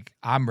was like,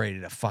 I'm ready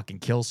to fucking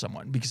kill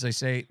someone because I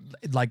say,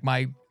 like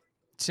my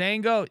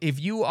saying go, if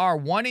you are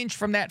 1 inch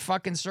from that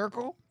fucking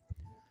circle,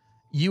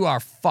 you are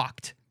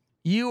fucked.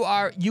 You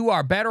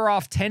are better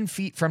off 10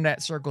 feet from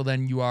that circle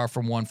than you are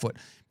from 1 foot,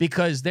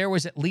 because there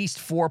was at least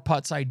 4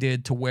 putts I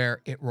did to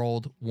where it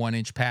rolled 1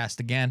 inch past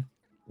again,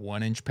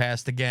 1 inch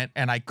past again,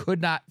 and I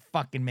could not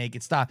fucking make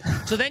it stop.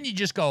 So then you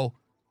just go,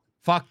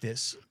 fuck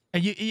this.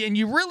 And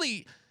you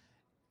really,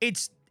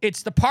 it's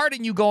the part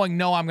in you going,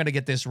 no, I'm going to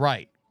get this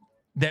right,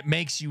 that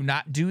makes you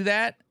not do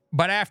that.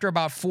 But after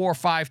about 4 or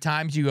 5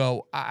 times, you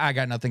go, I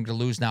got nothing to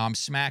lose now. I'm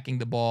smacking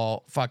the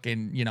ball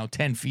fucking,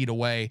 10 feet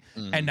away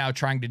and now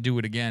trying to do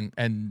it again.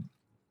 And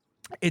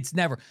it's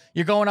never,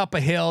 you're going up a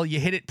hill,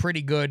 you hit it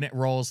pretty good and it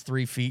rolls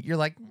 3 feet. You're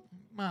like,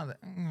 mother,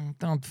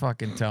 don't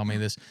fucking tell me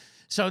this.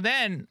 So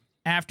then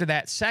after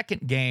that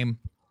second game,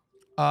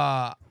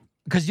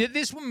 because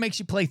this one makes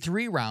you play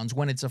 3 rounds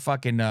when it's a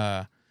fucking,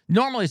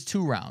 normally it's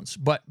 2 rounds,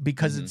 but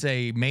because it's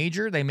a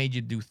major, they made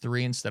you do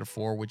 3 instead of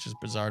 4, which is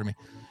bizarre to me.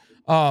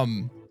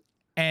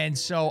 And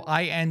so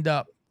I end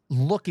up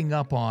looking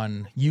up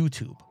on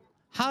YouTube,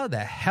 how the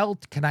hell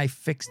can I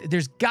fix it?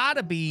 There's got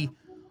to be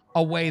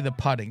a way the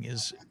putting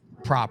is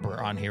proper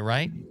on here,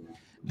 right?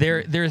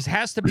 There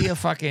has to be a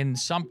fucking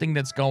something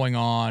that's going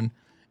on.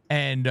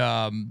 And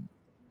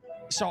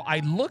so I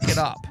look it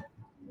up.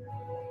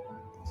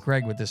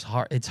 Greg, with this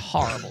it's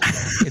horrible.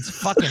 It's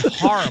fucking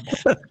horrible.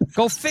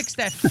 Go fix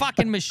that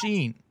fucking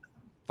machine.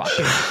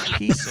 Fucking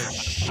piece of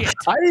shit.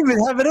 I didn't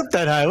even have it up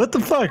that high. What the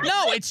fuck?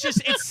 No, it's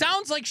just, it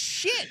sounds like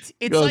shit.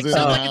 It sounds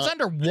like it's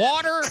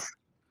underwater.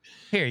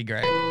 Here you,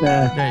 Greg.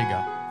 There you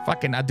go.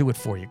 Fucking, I'll do it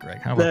for you, Greg.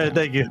 How about that?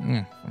 Thank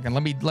you. Okay,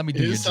 let me do your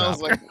job. It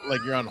sounds like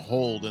you're on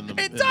hold and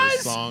the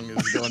song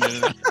is going in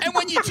and out. And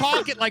when you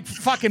talk, it like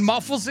fucking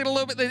muffles it a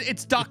little bit.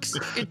 It's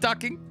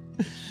ducking.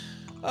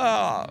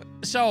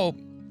 So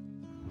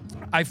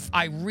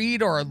I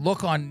read or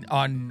look on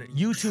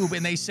YouTube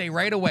and they say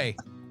right away,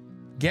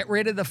 get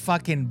rid of the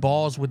fucking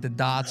balls with the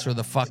dots or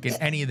the fucking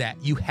any of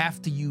that. You have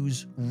to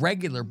use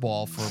regular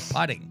ball for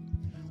putting,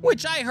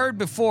 which I heard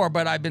before,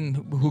 but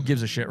who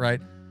gives a shit, right?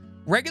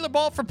 Regular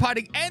ball for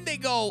putting, and they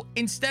go,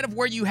 instead of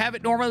where you have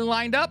it normally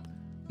lined up,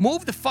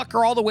 move the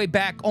fucker all the way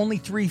back only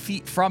 3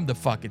 feet from the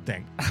fucking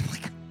thing. I'm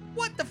like,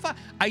 what the fuck?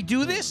 I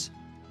do this?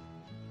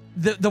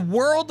 The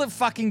world of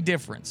fucking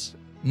difference.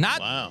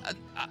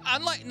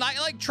 Unlike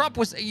like Trump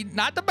was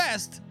not the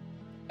best.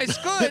 It's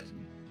good.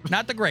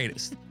 Not the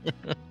greatest.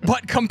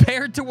 But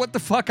compared to what the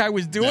fuck I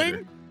was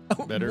doing,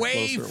 better,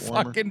 way closer,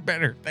 fucking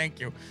better. Thank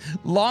you.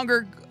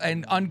 Longer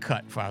and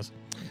uncut, Faust.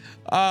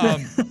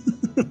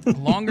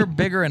 Longer,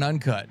 bigger, and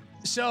uncut.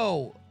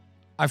 So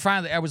I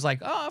was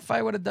like, oh, if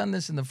I would have done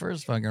this in the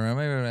first fucking round,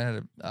 maybe I would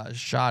have had a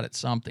shot at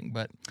something.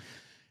 But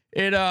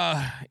it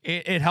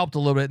helped a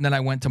little bit. And then I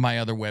went to my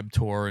other web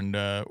tour and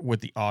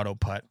with the auto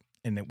putt,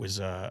 and it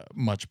was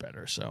much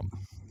better. So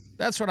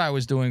that's what I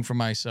was doing for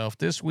myself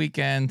this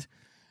weekend.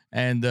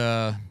 And,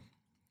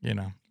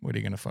 what are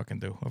you going to fucking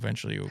do?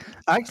 Eventually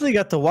I actually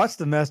got to watch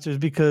the Masters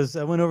because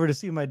I went over to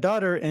see my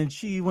daughter and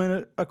she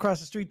went across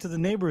the street to the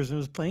neighbors and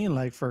was playing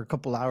like for a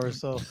couple hours.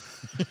 So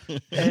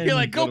you're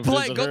like, go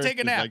play, go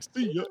take a nap.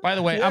 By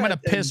the way, I'm going to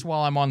piss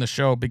while I'm on the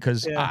show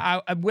because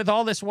I with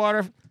all this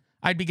water,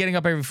 I'd be getting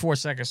up every 4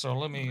 seconds. So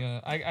let me,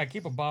 I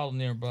keep a bottle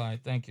nearby.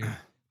 Thank you.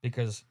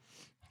 Because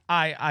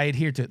I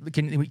adhere to it.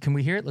 Can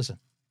we hear it? Listen.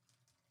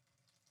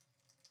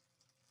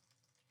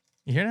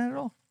 You hear that at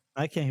all?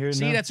 I can't hear it.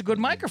 See, that's a good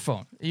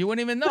microphone. You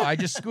wouldn't even know. I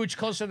just scooch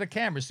closer to the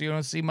camera so you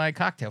don't see my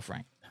cocktail,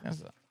 Frank.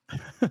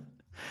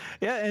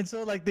 Yeah, and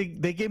so like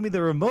they gave me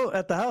the remote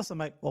at the house. I'm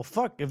like, well,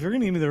 fuck, if you're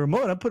gonna give me the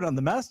remote, I'm putting on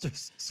the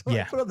Masters. So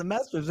I put on the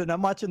Masters and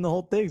I'm watching the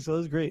whole thing. So it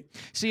was great.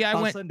 See,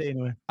 Sunday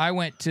anyway. I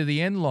went to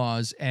the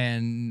in-laws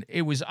and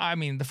it was,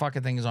 the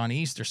fucking thing is on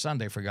Easter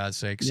Sunday, for God's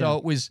sake. So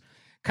it was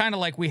kind of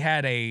like we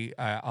had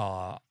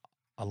a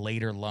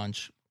later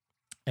lunch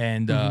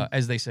and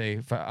as they say,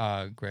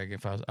 Greg,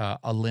 if I was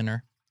a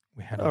dinner.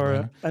 We had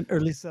an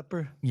early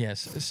supper.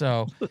 Yes.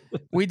 So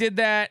we did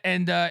that.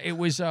 And it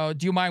was, do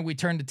you mind we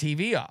turn the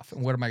TV off?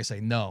 And what am I going to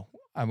say? No,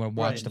 I'm going to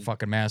watch the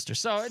fucking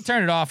Masters. So I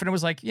turned it off and it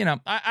was like,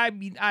 I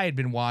had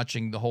been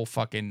watching the whole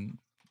fucking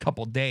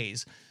couple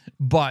days,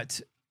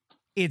 but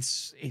it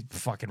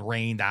fucking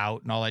rained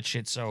out and all that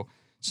shit. So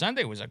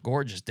Sunday was a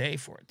gorgeous day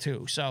for it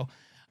too. So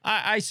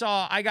I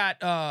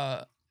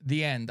got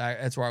the end.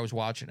 That's where I was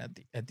watching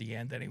at the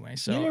end anyway.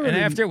 So didn't and really-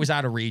 after it was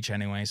out of reach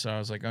anyway. So I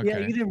was like, okay. Yeah,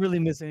 you didn't really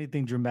miss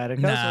anything dramatic.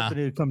 I was Nah. hoping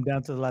it would come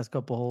down to the last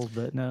couple holes,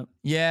 but no.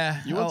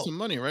 Yeah. You won some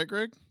money, right,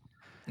 Greg?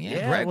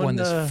 Yeah, Greg won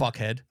this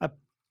fuckhead. I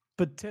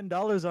put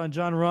 $10 on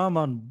John Rahm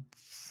on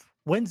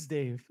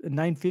Wednesday at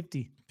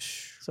 9:50.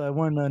 So I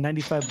won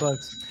 $95.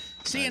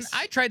 See, and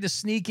I tried to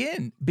sneak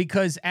in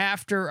because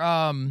after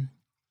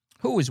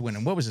who was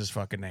winning? What was his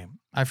fucking name?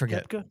 I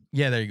forget. Koepka?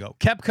 Yeah, there you go.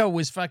 Koepka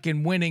was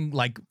fucking winning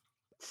like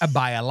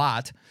by a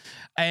lot,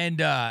 and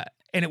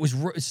it was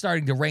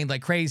starting to rain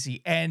like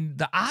crazy, and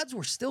the odds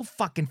were still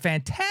fucking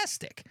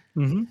fantastic.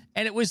 Mm-hmm.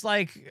 And it was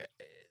like,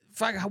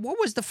 fuck, what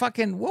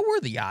were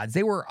the odds?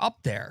 They were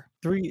up there.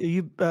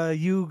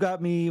 You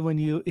got me when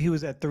he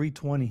was at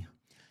 320.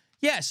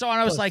 Yeah, so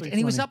I was Plus like, and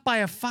he was 320. up by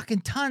a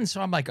fucking ton. So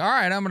I'm like, all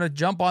right, I'm gonna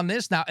jump on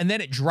this now. And then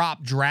it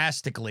dropped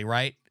drastically,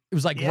 right? It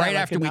was like Yeah, right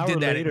like after an we hour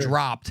did that, later. it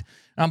dropped.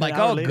 And I'm like, An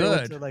hour oh, later, it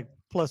went good. to like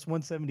plus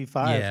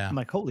 175. Yeah. I'm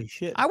like, holy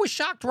shit. I was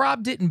shocked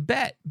Rob didn't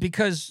bet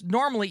because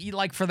normally,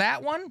 like for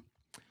that one,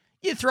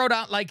 you throw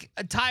down like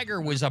a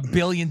Tiger was $1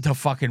 billion to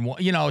fucking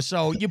one,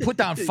 so you put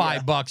down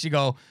 $5. You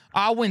go,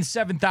 I'll win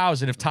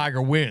 7,000 if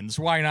Tiger wins.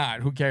 Why not?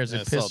 Who cares? Yeah,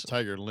 I It saw piss.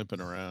 Tiger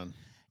limping around.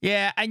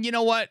 Yeah, and you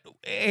know what?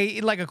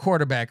 Like a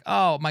quarterback.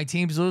 Oh, my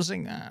team's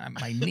losing.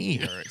 My knee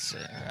hurts.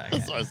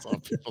 That's what I saw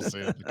people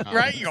say. In the comments.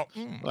 Right? You go,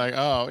 like,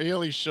 oh, he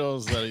only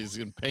shows that he's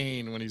in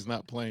pain when he's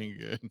not playing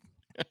good.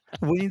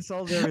 Wayne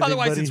solves everything.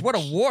 Otherwise, buddy. it's what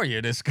a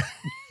warrior this guy.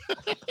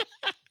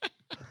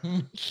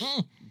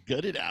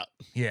 Gut it out.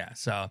 Yeah,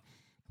 so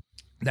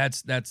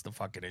that's the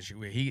fucking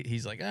issue.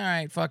 He's like, all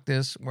right, fuck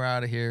this, we're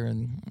out of here,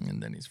 and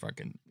then he's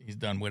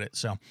done with it.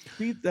 So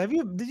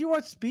Spieth, did you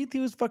watch Spieth? He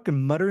was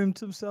fucking muttering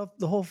to himself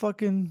the whole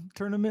fucking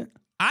tournament.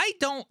 I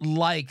don't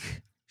like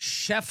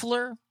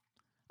Scheffler.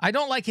 I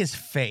don't like his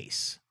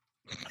face.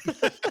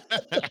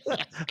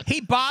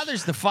 He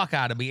bothers the fuck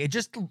out of me. It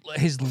just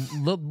his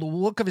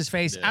look of his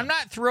face. Yeah. I'm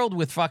not thrilled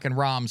with fucking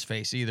Rahm's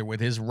face either,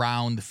 with his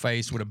round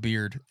face with a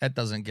beard. That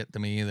doesn't get to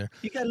me either.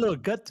 He got a little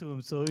gut to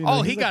him, so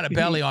Oh, he got a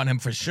belly on him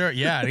for sure.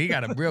 Yeah, he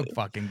got a real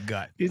fucking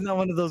gut. He's not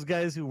one of those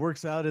guys who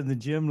works out in the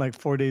gym like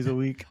 4 days a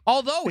week.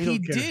 Although They he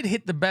don't care. did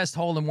hit the best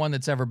hole-in-one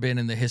that's ever been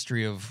in the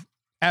history of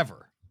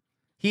ever.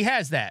 He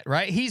has that,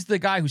 right? He's the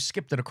guy who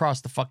skipped it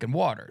across the fucking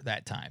water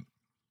that time.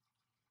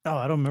 Oh,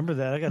 I don't remember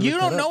that. I got. You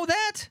don't know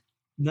that?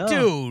 No,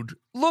 Dude,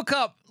 look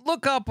up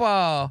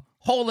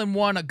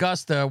hole-in-one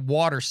Augusta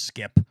water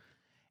skip.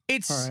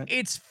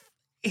 It's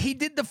he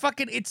did the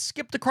fucking it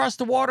skipped across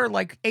the water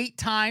like 8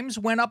 times,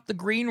 went up the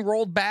green,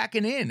 rolled back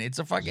and in. It's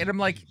a fucking I'm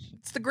like,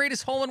 it's the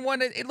greatest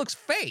hole-in-one. It looks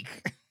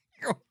fake.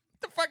 What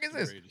the fuck is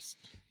this?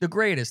 The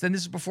greatest. And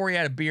this is before he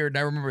had a beard. And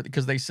I remember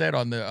because they said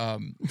on the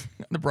on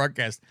the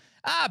broadcast,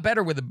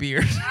 better with a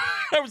beard.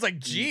 I was like,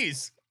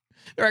 geez.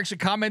 They're actually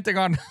commenting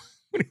on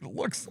what he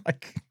looks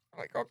like. I'm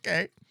like,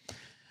 okay.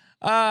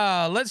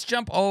 Let's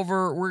jump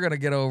over. We're gonna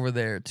get over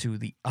there to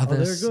the other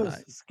there it side.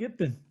 goes,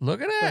 skipping.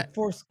 Look at that. Like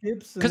 4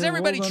 skips. and Because then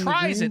everybody rolls on the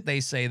tries green. it, they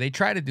say. They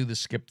try to do the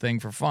skip thing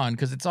for fun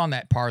because it's on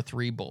that par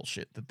 3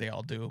 bullshit that they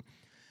all do.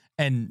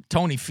 And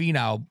Tony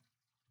Finau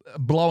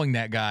blowing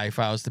that guy,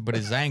 Faust, but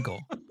his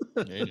ankle.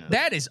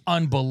 That is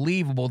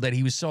unbelievable that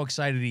he was so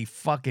excited he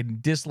fucking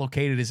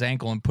dislocated his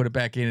ankle and put it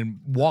back in and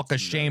walk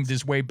ashamed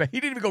his way back. He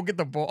didn't even go get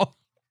the ball.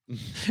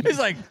 It's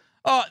like,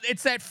 oh,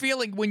 it's that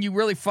feeling when you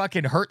really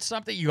fucking hurt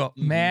something. You go,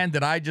 man,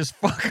 did I just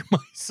fuck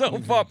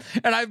myself up?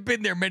 And I've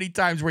been there many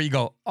times where you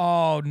go,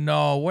 oh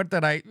no,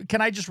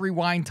 can I just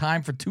rewind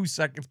time for 2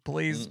 seconds,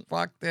 please?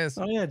 Fuck this.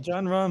 Oh yeah,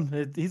 John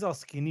Rahm. He's all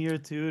skinnier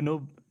too.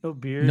 No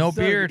beard. No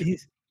Still- beard. He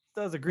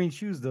still has the green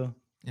shoes though.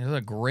 It was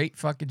a great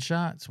fucking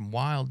shot. Some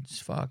wild as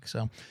fuck.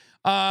 So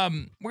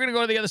we're gonna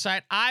go to the other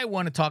side. I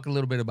want to talk a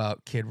little bit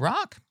about Kid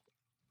Rock.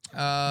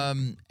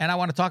 And I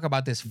want to talk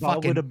about this Ball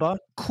with a fucking buck.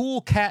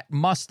 cool cat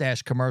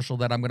mustache commercial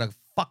that I'm gonna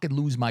fucking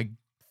lose my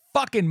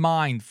fucking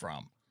mind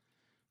from.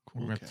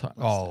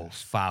 Oh,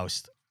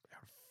 Faust.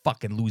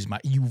 Fucking lose my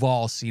you've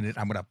all seen it.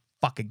 I'm gonna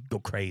fucking go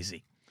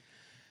crazy.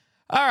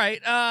 All right,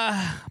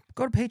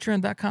 go to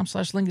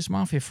patreon.com/Lingus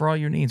Mafia for all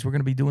your needs. We're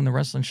gonna be doing the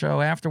wrestling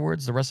show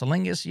afterwards, the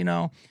Wrestlingus,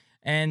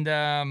 and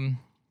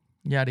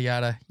yada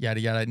yada yada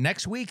yada.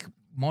 Next week,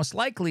 most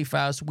likely,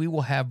 Faust, we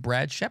will have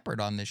Brad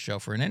Shepard on this show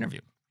for an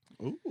interview.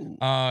 Ooh.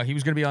 He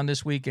was going to be on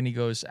this week, and he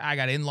goes, I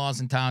got in-laws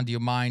in town. Do you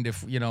mind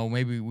if,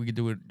 maybe we could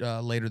do it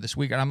later this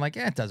week? And I'm like,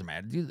 it doesn't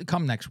matter.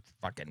 Come next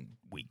fucking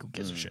week. Who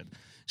gives a shit?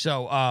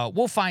 So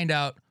we'll find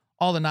out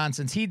all the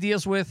nonsense he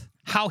deals with,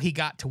 how he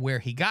got to where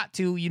he got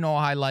to. You know,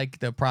 I like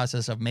the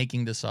process of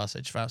making the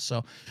sausage fest.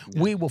 So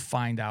we will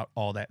find out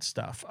all that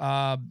stuff.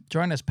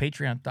 Join us,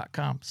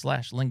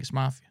 patreon.com/Lingus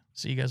Mafia.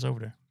 See you guys over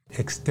there.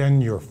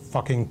 Extend your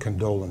fucking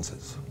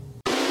condolences.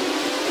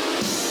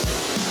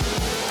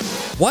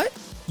 What?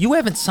 You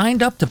haven't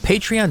signed up to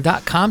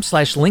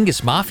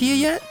patreon.com/Lingus Mafia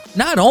yet?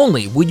 Not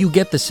only will you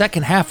get the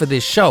second half of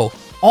this show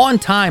on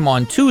time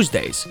on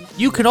Tuesdays,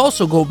 you can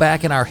also go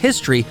back in our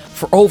history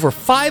for over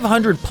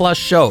 500 plus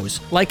shows,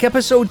 like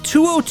episode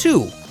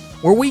 202,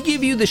 where we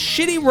give you the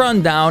shitty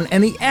rundown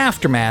and the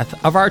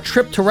aftermath of our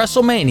trip to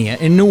WrestleMania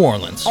in New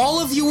Orleans.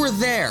 All of you were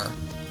there,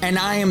 and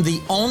I am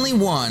the only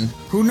one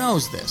who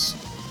knows this.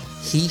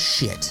 He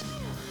shit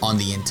on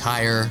the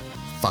entire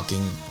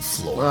fucking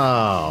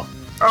floor.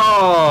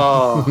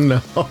 Oh, no.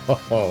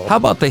 How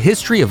about the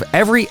history of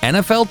every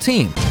NFL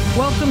team?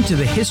 Welcome to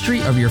the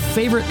history of your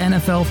favorite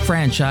NFL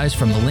franchise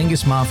from the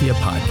Lingus Mafia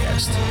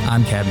podcast.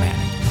 I'm Cab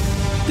Manning.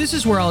 This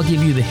is where I'll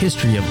give you the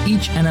history of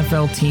each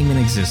NFL team in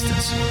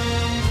existence.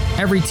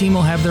 Every team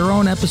will have their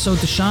own episode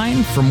to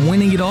shine, from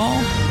winning it all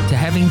to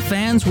having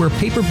fans wear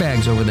paper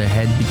bags over their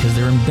head because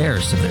they're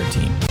embarrassed of their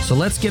team. So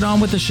let's get on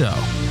with the show.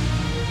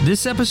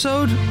 This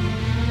episode,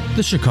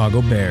 the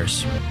Chicago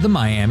Bears, the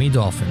Miami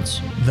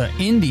Dolphins, the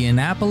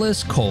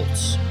Indianapolis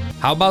Colts.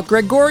 How about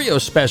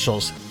Gregorio's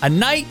specials, A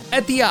Night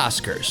at the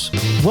Oscars?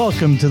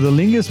 Welcome to the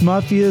Lingus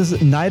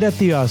Mafia's Night at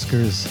the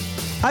Oscars.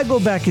 I go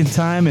back in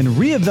time and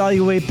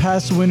reevaluate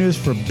past winners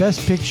for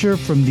Best Picture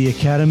from the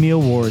Academy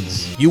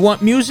Awards. You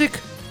want music?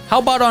 How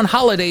about on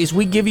holidays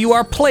we give you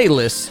our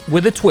playlists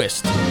with a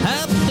twist?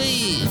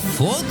 Happy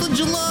 4th of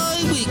July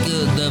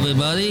weekend,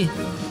 everybody.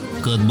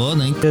 Good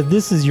morning.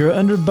 This is your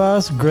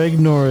underboss, Greg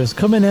Norris,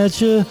 coming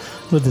at you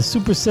with a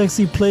super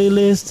sexy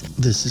playlist.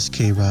 This is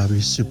K.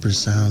 Robbie's Super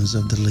Sounds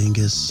of the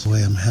Lingus.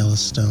 Boy, I'm hella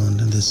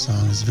stoned, and this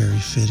song is very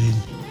fitting.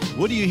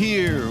 What do you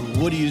hear?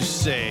 What do you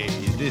say?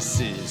 This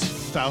is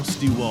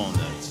Fausty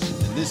Walnuts.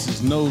 And this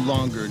is no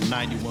longer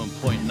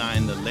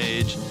 91.9 The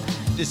Ledge.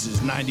 This is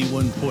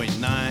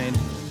 91.9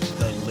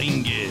 The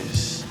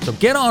Lingus. So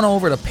get on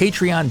over to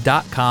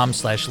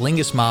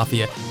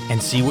patreon.com/LingusMafia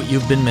and see what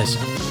you've been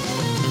missing.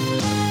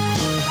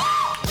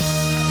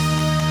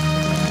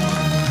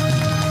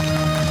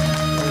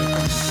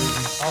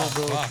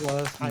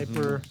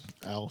 Hyper,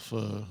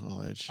 alpha, all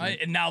that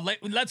shit. Now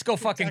let's go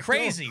fucking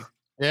crazy.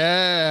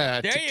 Yeah,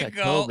 there you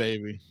tic-tac-toe, go,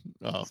 baby.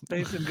 Oh.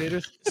 Space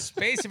Invaders.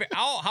 Space Invaders.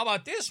 Oh, how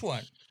about this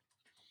one?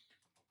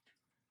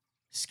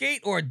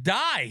 Skate or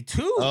Die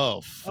 2.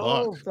 Oh, fuck.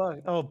 Oh, fuck.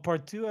 Oh,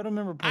 part 2? I don't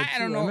remember part 2. I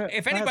don't know.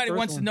 If anybody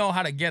wants to know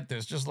how to get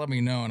this, just let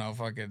me know and I'll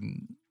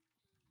fucking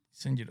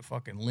send you the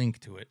fucking link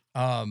to it.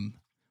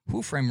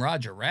 Who Framed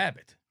Roger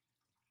Rabbit?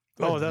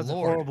 Good that's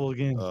Lord. a horrible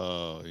game.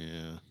 Oh,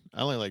 yeah.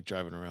 I only like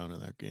driving around in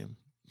that game.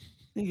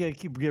 You gotta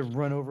keep getting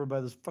run over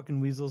by those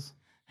fucking weasels.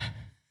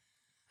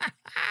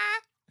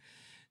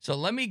 So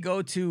let me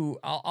go to,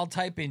 I'll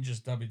type in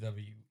just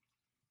WWF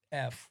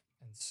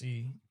and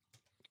see.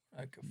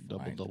 I can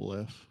find double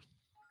F.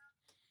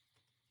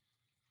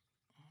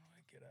 How do I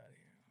get out of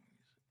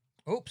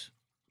here? Oops.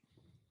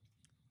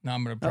 Now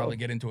I'm going to probably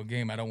get into a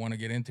game I don't want to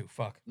get into.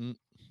 Fuck. Good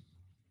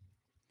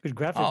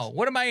graphics. Oh,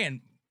 what am I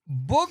in?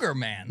 Booger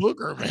Man.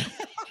 Booger Man.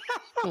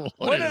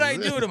 What did I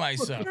do to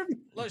myself?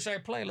 Should I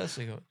play? Let's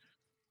see.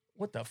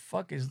 What the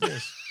fuck is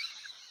this?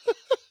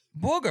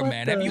 Booger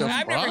Man.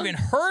 I've never even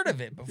heard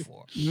of it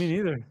before. Me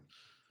neither.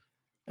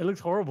 It looks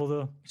horrible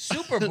though.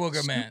 Super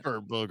Booger Man. Super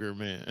Booger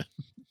Man.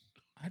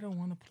 I don't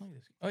want to play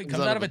this. Oh, he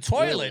comes out of a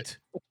toilet.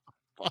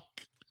 Fuck.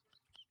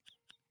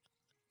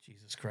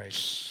 Jesus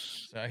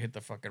Christ. So I hit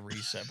the fucking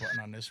reset button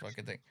on this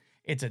fucking thing.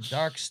 It's a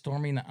dark,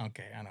 stormy night.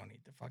 Okay, I don't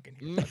need to fucking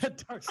hear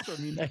that. Dark,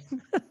 stormy night.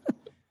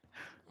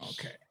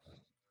 Okay.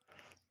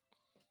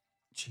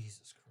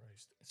 Jesus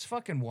Christ. It's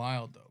fucking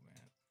wild, though,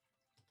 man.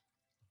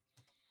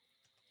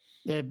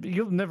 Yeah,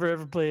 you'll never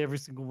ever play every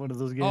single one of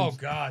those games. Oh,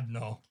 God,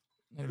 no.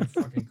 Not even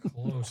fucking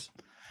close.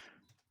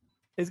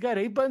 It's got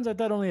 8 buttons? I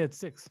thought it only had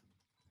 6.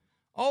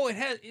 Oh, it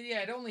has.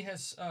 Yeah, it only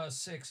has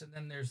 6, and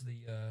then there's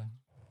the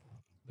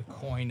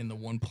coin and the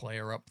one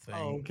player up thing.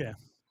 Oh, okay.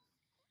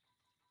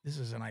 This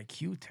is an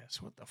IQ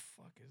test. What the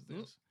fuck is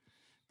this?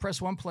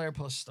 Press 1 player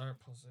plus start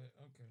plus it.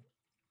 Okay.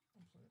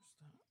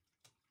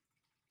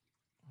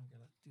 I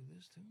gotta do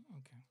this too.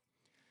 Okay.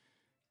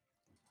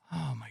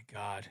 Oh my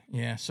God.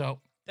 Yeah.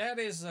 So that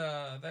is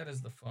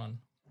the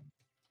fun.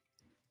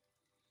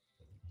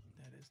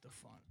 That is the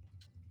fun.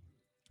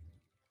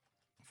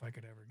 If I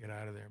could ever get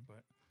out of there,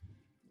 but.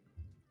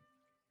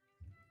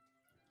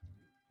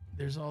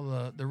 There's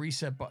all the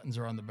reset buttons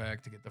are on the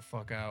back to get the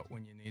fuck out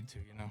when you need to,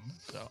 you know.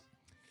 So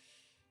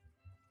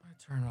I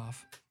turn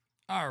off.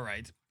 All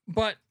right,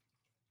 but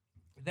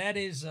that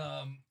is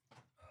the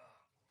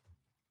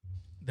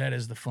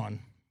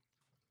fun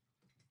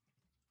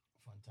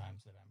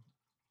times that I'm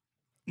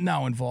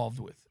now involved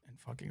with and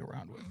fucking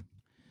around with.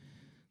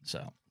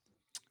 So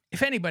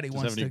if anybody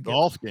wants to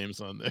golf games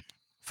on there.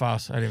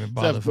 Faust, I didn't even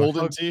bother.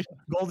 Golden Tee?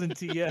 Golden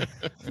Tee, yeah.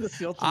 That's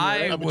the ultimate,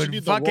 I right?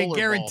 would fucking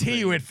guarantee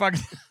you it fucking...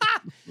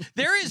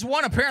 There is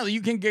one, apparently,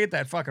 you can get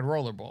that fucking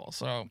rollerball.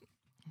 So I'm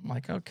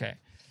like, okay.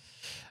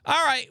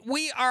 All right,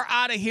 we are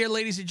out of here,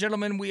 ladies and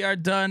gentlemen. We are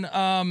done.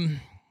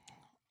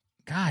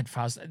 God,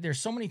 Faust, there's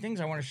so many things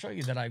I want to show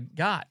you that I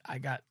got. I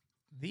got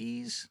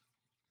these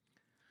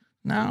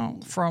now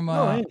from...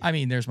 I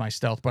mean, there's my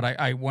stealth, but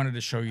I wanted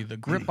to show you the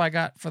grip I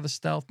got for the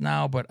stealth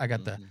now, but I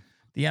got the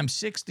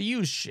M6, the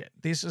used shit.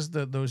 This is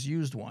those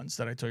used ones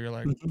that I told you are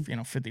like,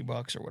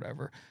 $50 or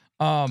whatever.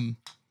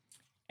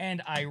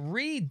 And I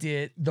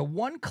redid the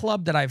one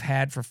club that I've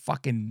had for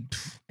fucking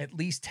at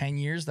least 10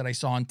 years that I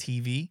saw on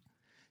TV.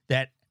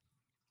 That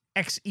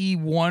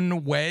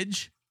XE1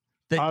 wedge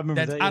that's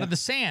out of the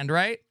sand,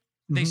 right?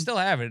 They still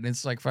have it, and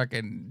it's like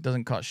fucking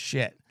doesn't cost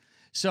shit.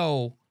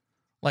 So,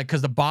 like,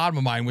 because the bottom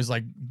of mine was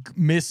like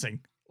missing.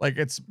 Like,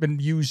 it's been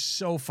used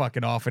so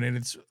fucking often, and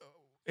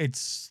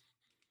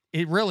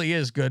it really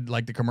is good.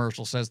 Like the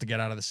commercial says, to get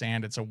out of the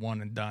sand, it's a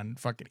one and done,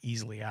 fucking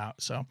easily out.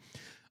 So,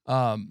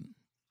 I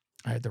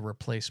had to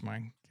replace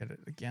mine, get it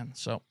again.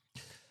 So,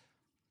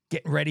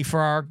 getting ready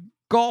for our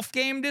golf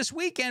game this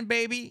weekend,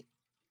 baby.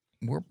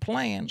 We're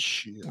playing.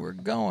 Shit. We're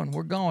going.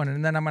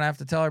 And then I'm going to have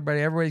to tell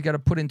everybody's got to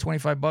put in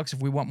 $25 if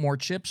we want more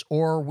chips,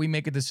 or we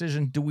make a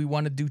decision. Do we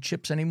want to do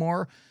chips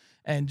anymore?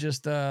 And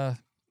just,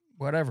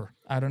 whatever.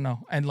 I don't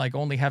know. And like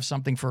only have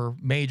something for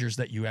majors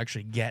that you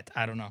actually get.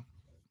 I don't know.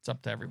 It's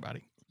up to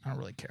everybody. I don't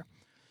really care.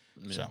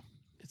 Yeah. So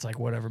it's like,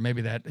 whatever.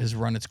 Maybe that has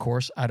run its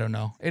course. I don't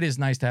know. It is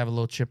nice to have a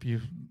little chip.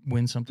 You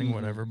win something,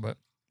 whatever, but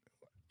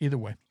either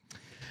way.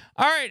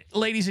 All right,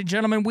 ladies and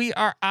gentlemen, we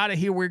are out of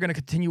here. We're going to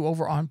continue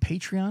over on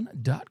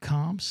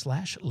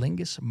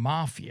patreon.com/Lingus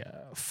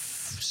Mafia.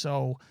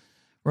 So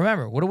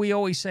remember, what do we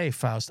always say,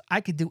 Faust? I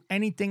could do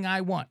anything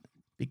I want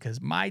because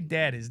my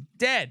dad is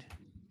dead.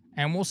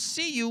 And we'll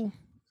see you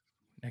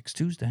next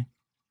Tuesday.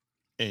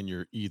 And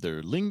you're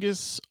either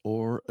Lingus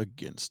or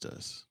against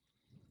us.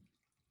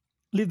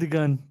 Leave the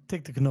gun.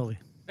 Take the cannoli.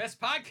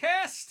 Best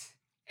podcast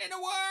in the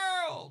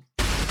world.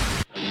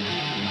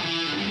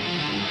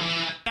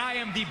 I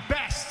am the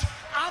best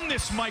on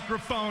this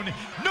microphone.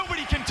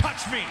 Nobody can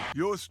touch me.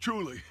 Yours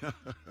truly.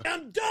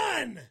 I'm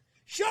done.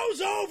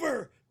 Show's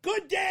over.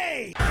 Good day.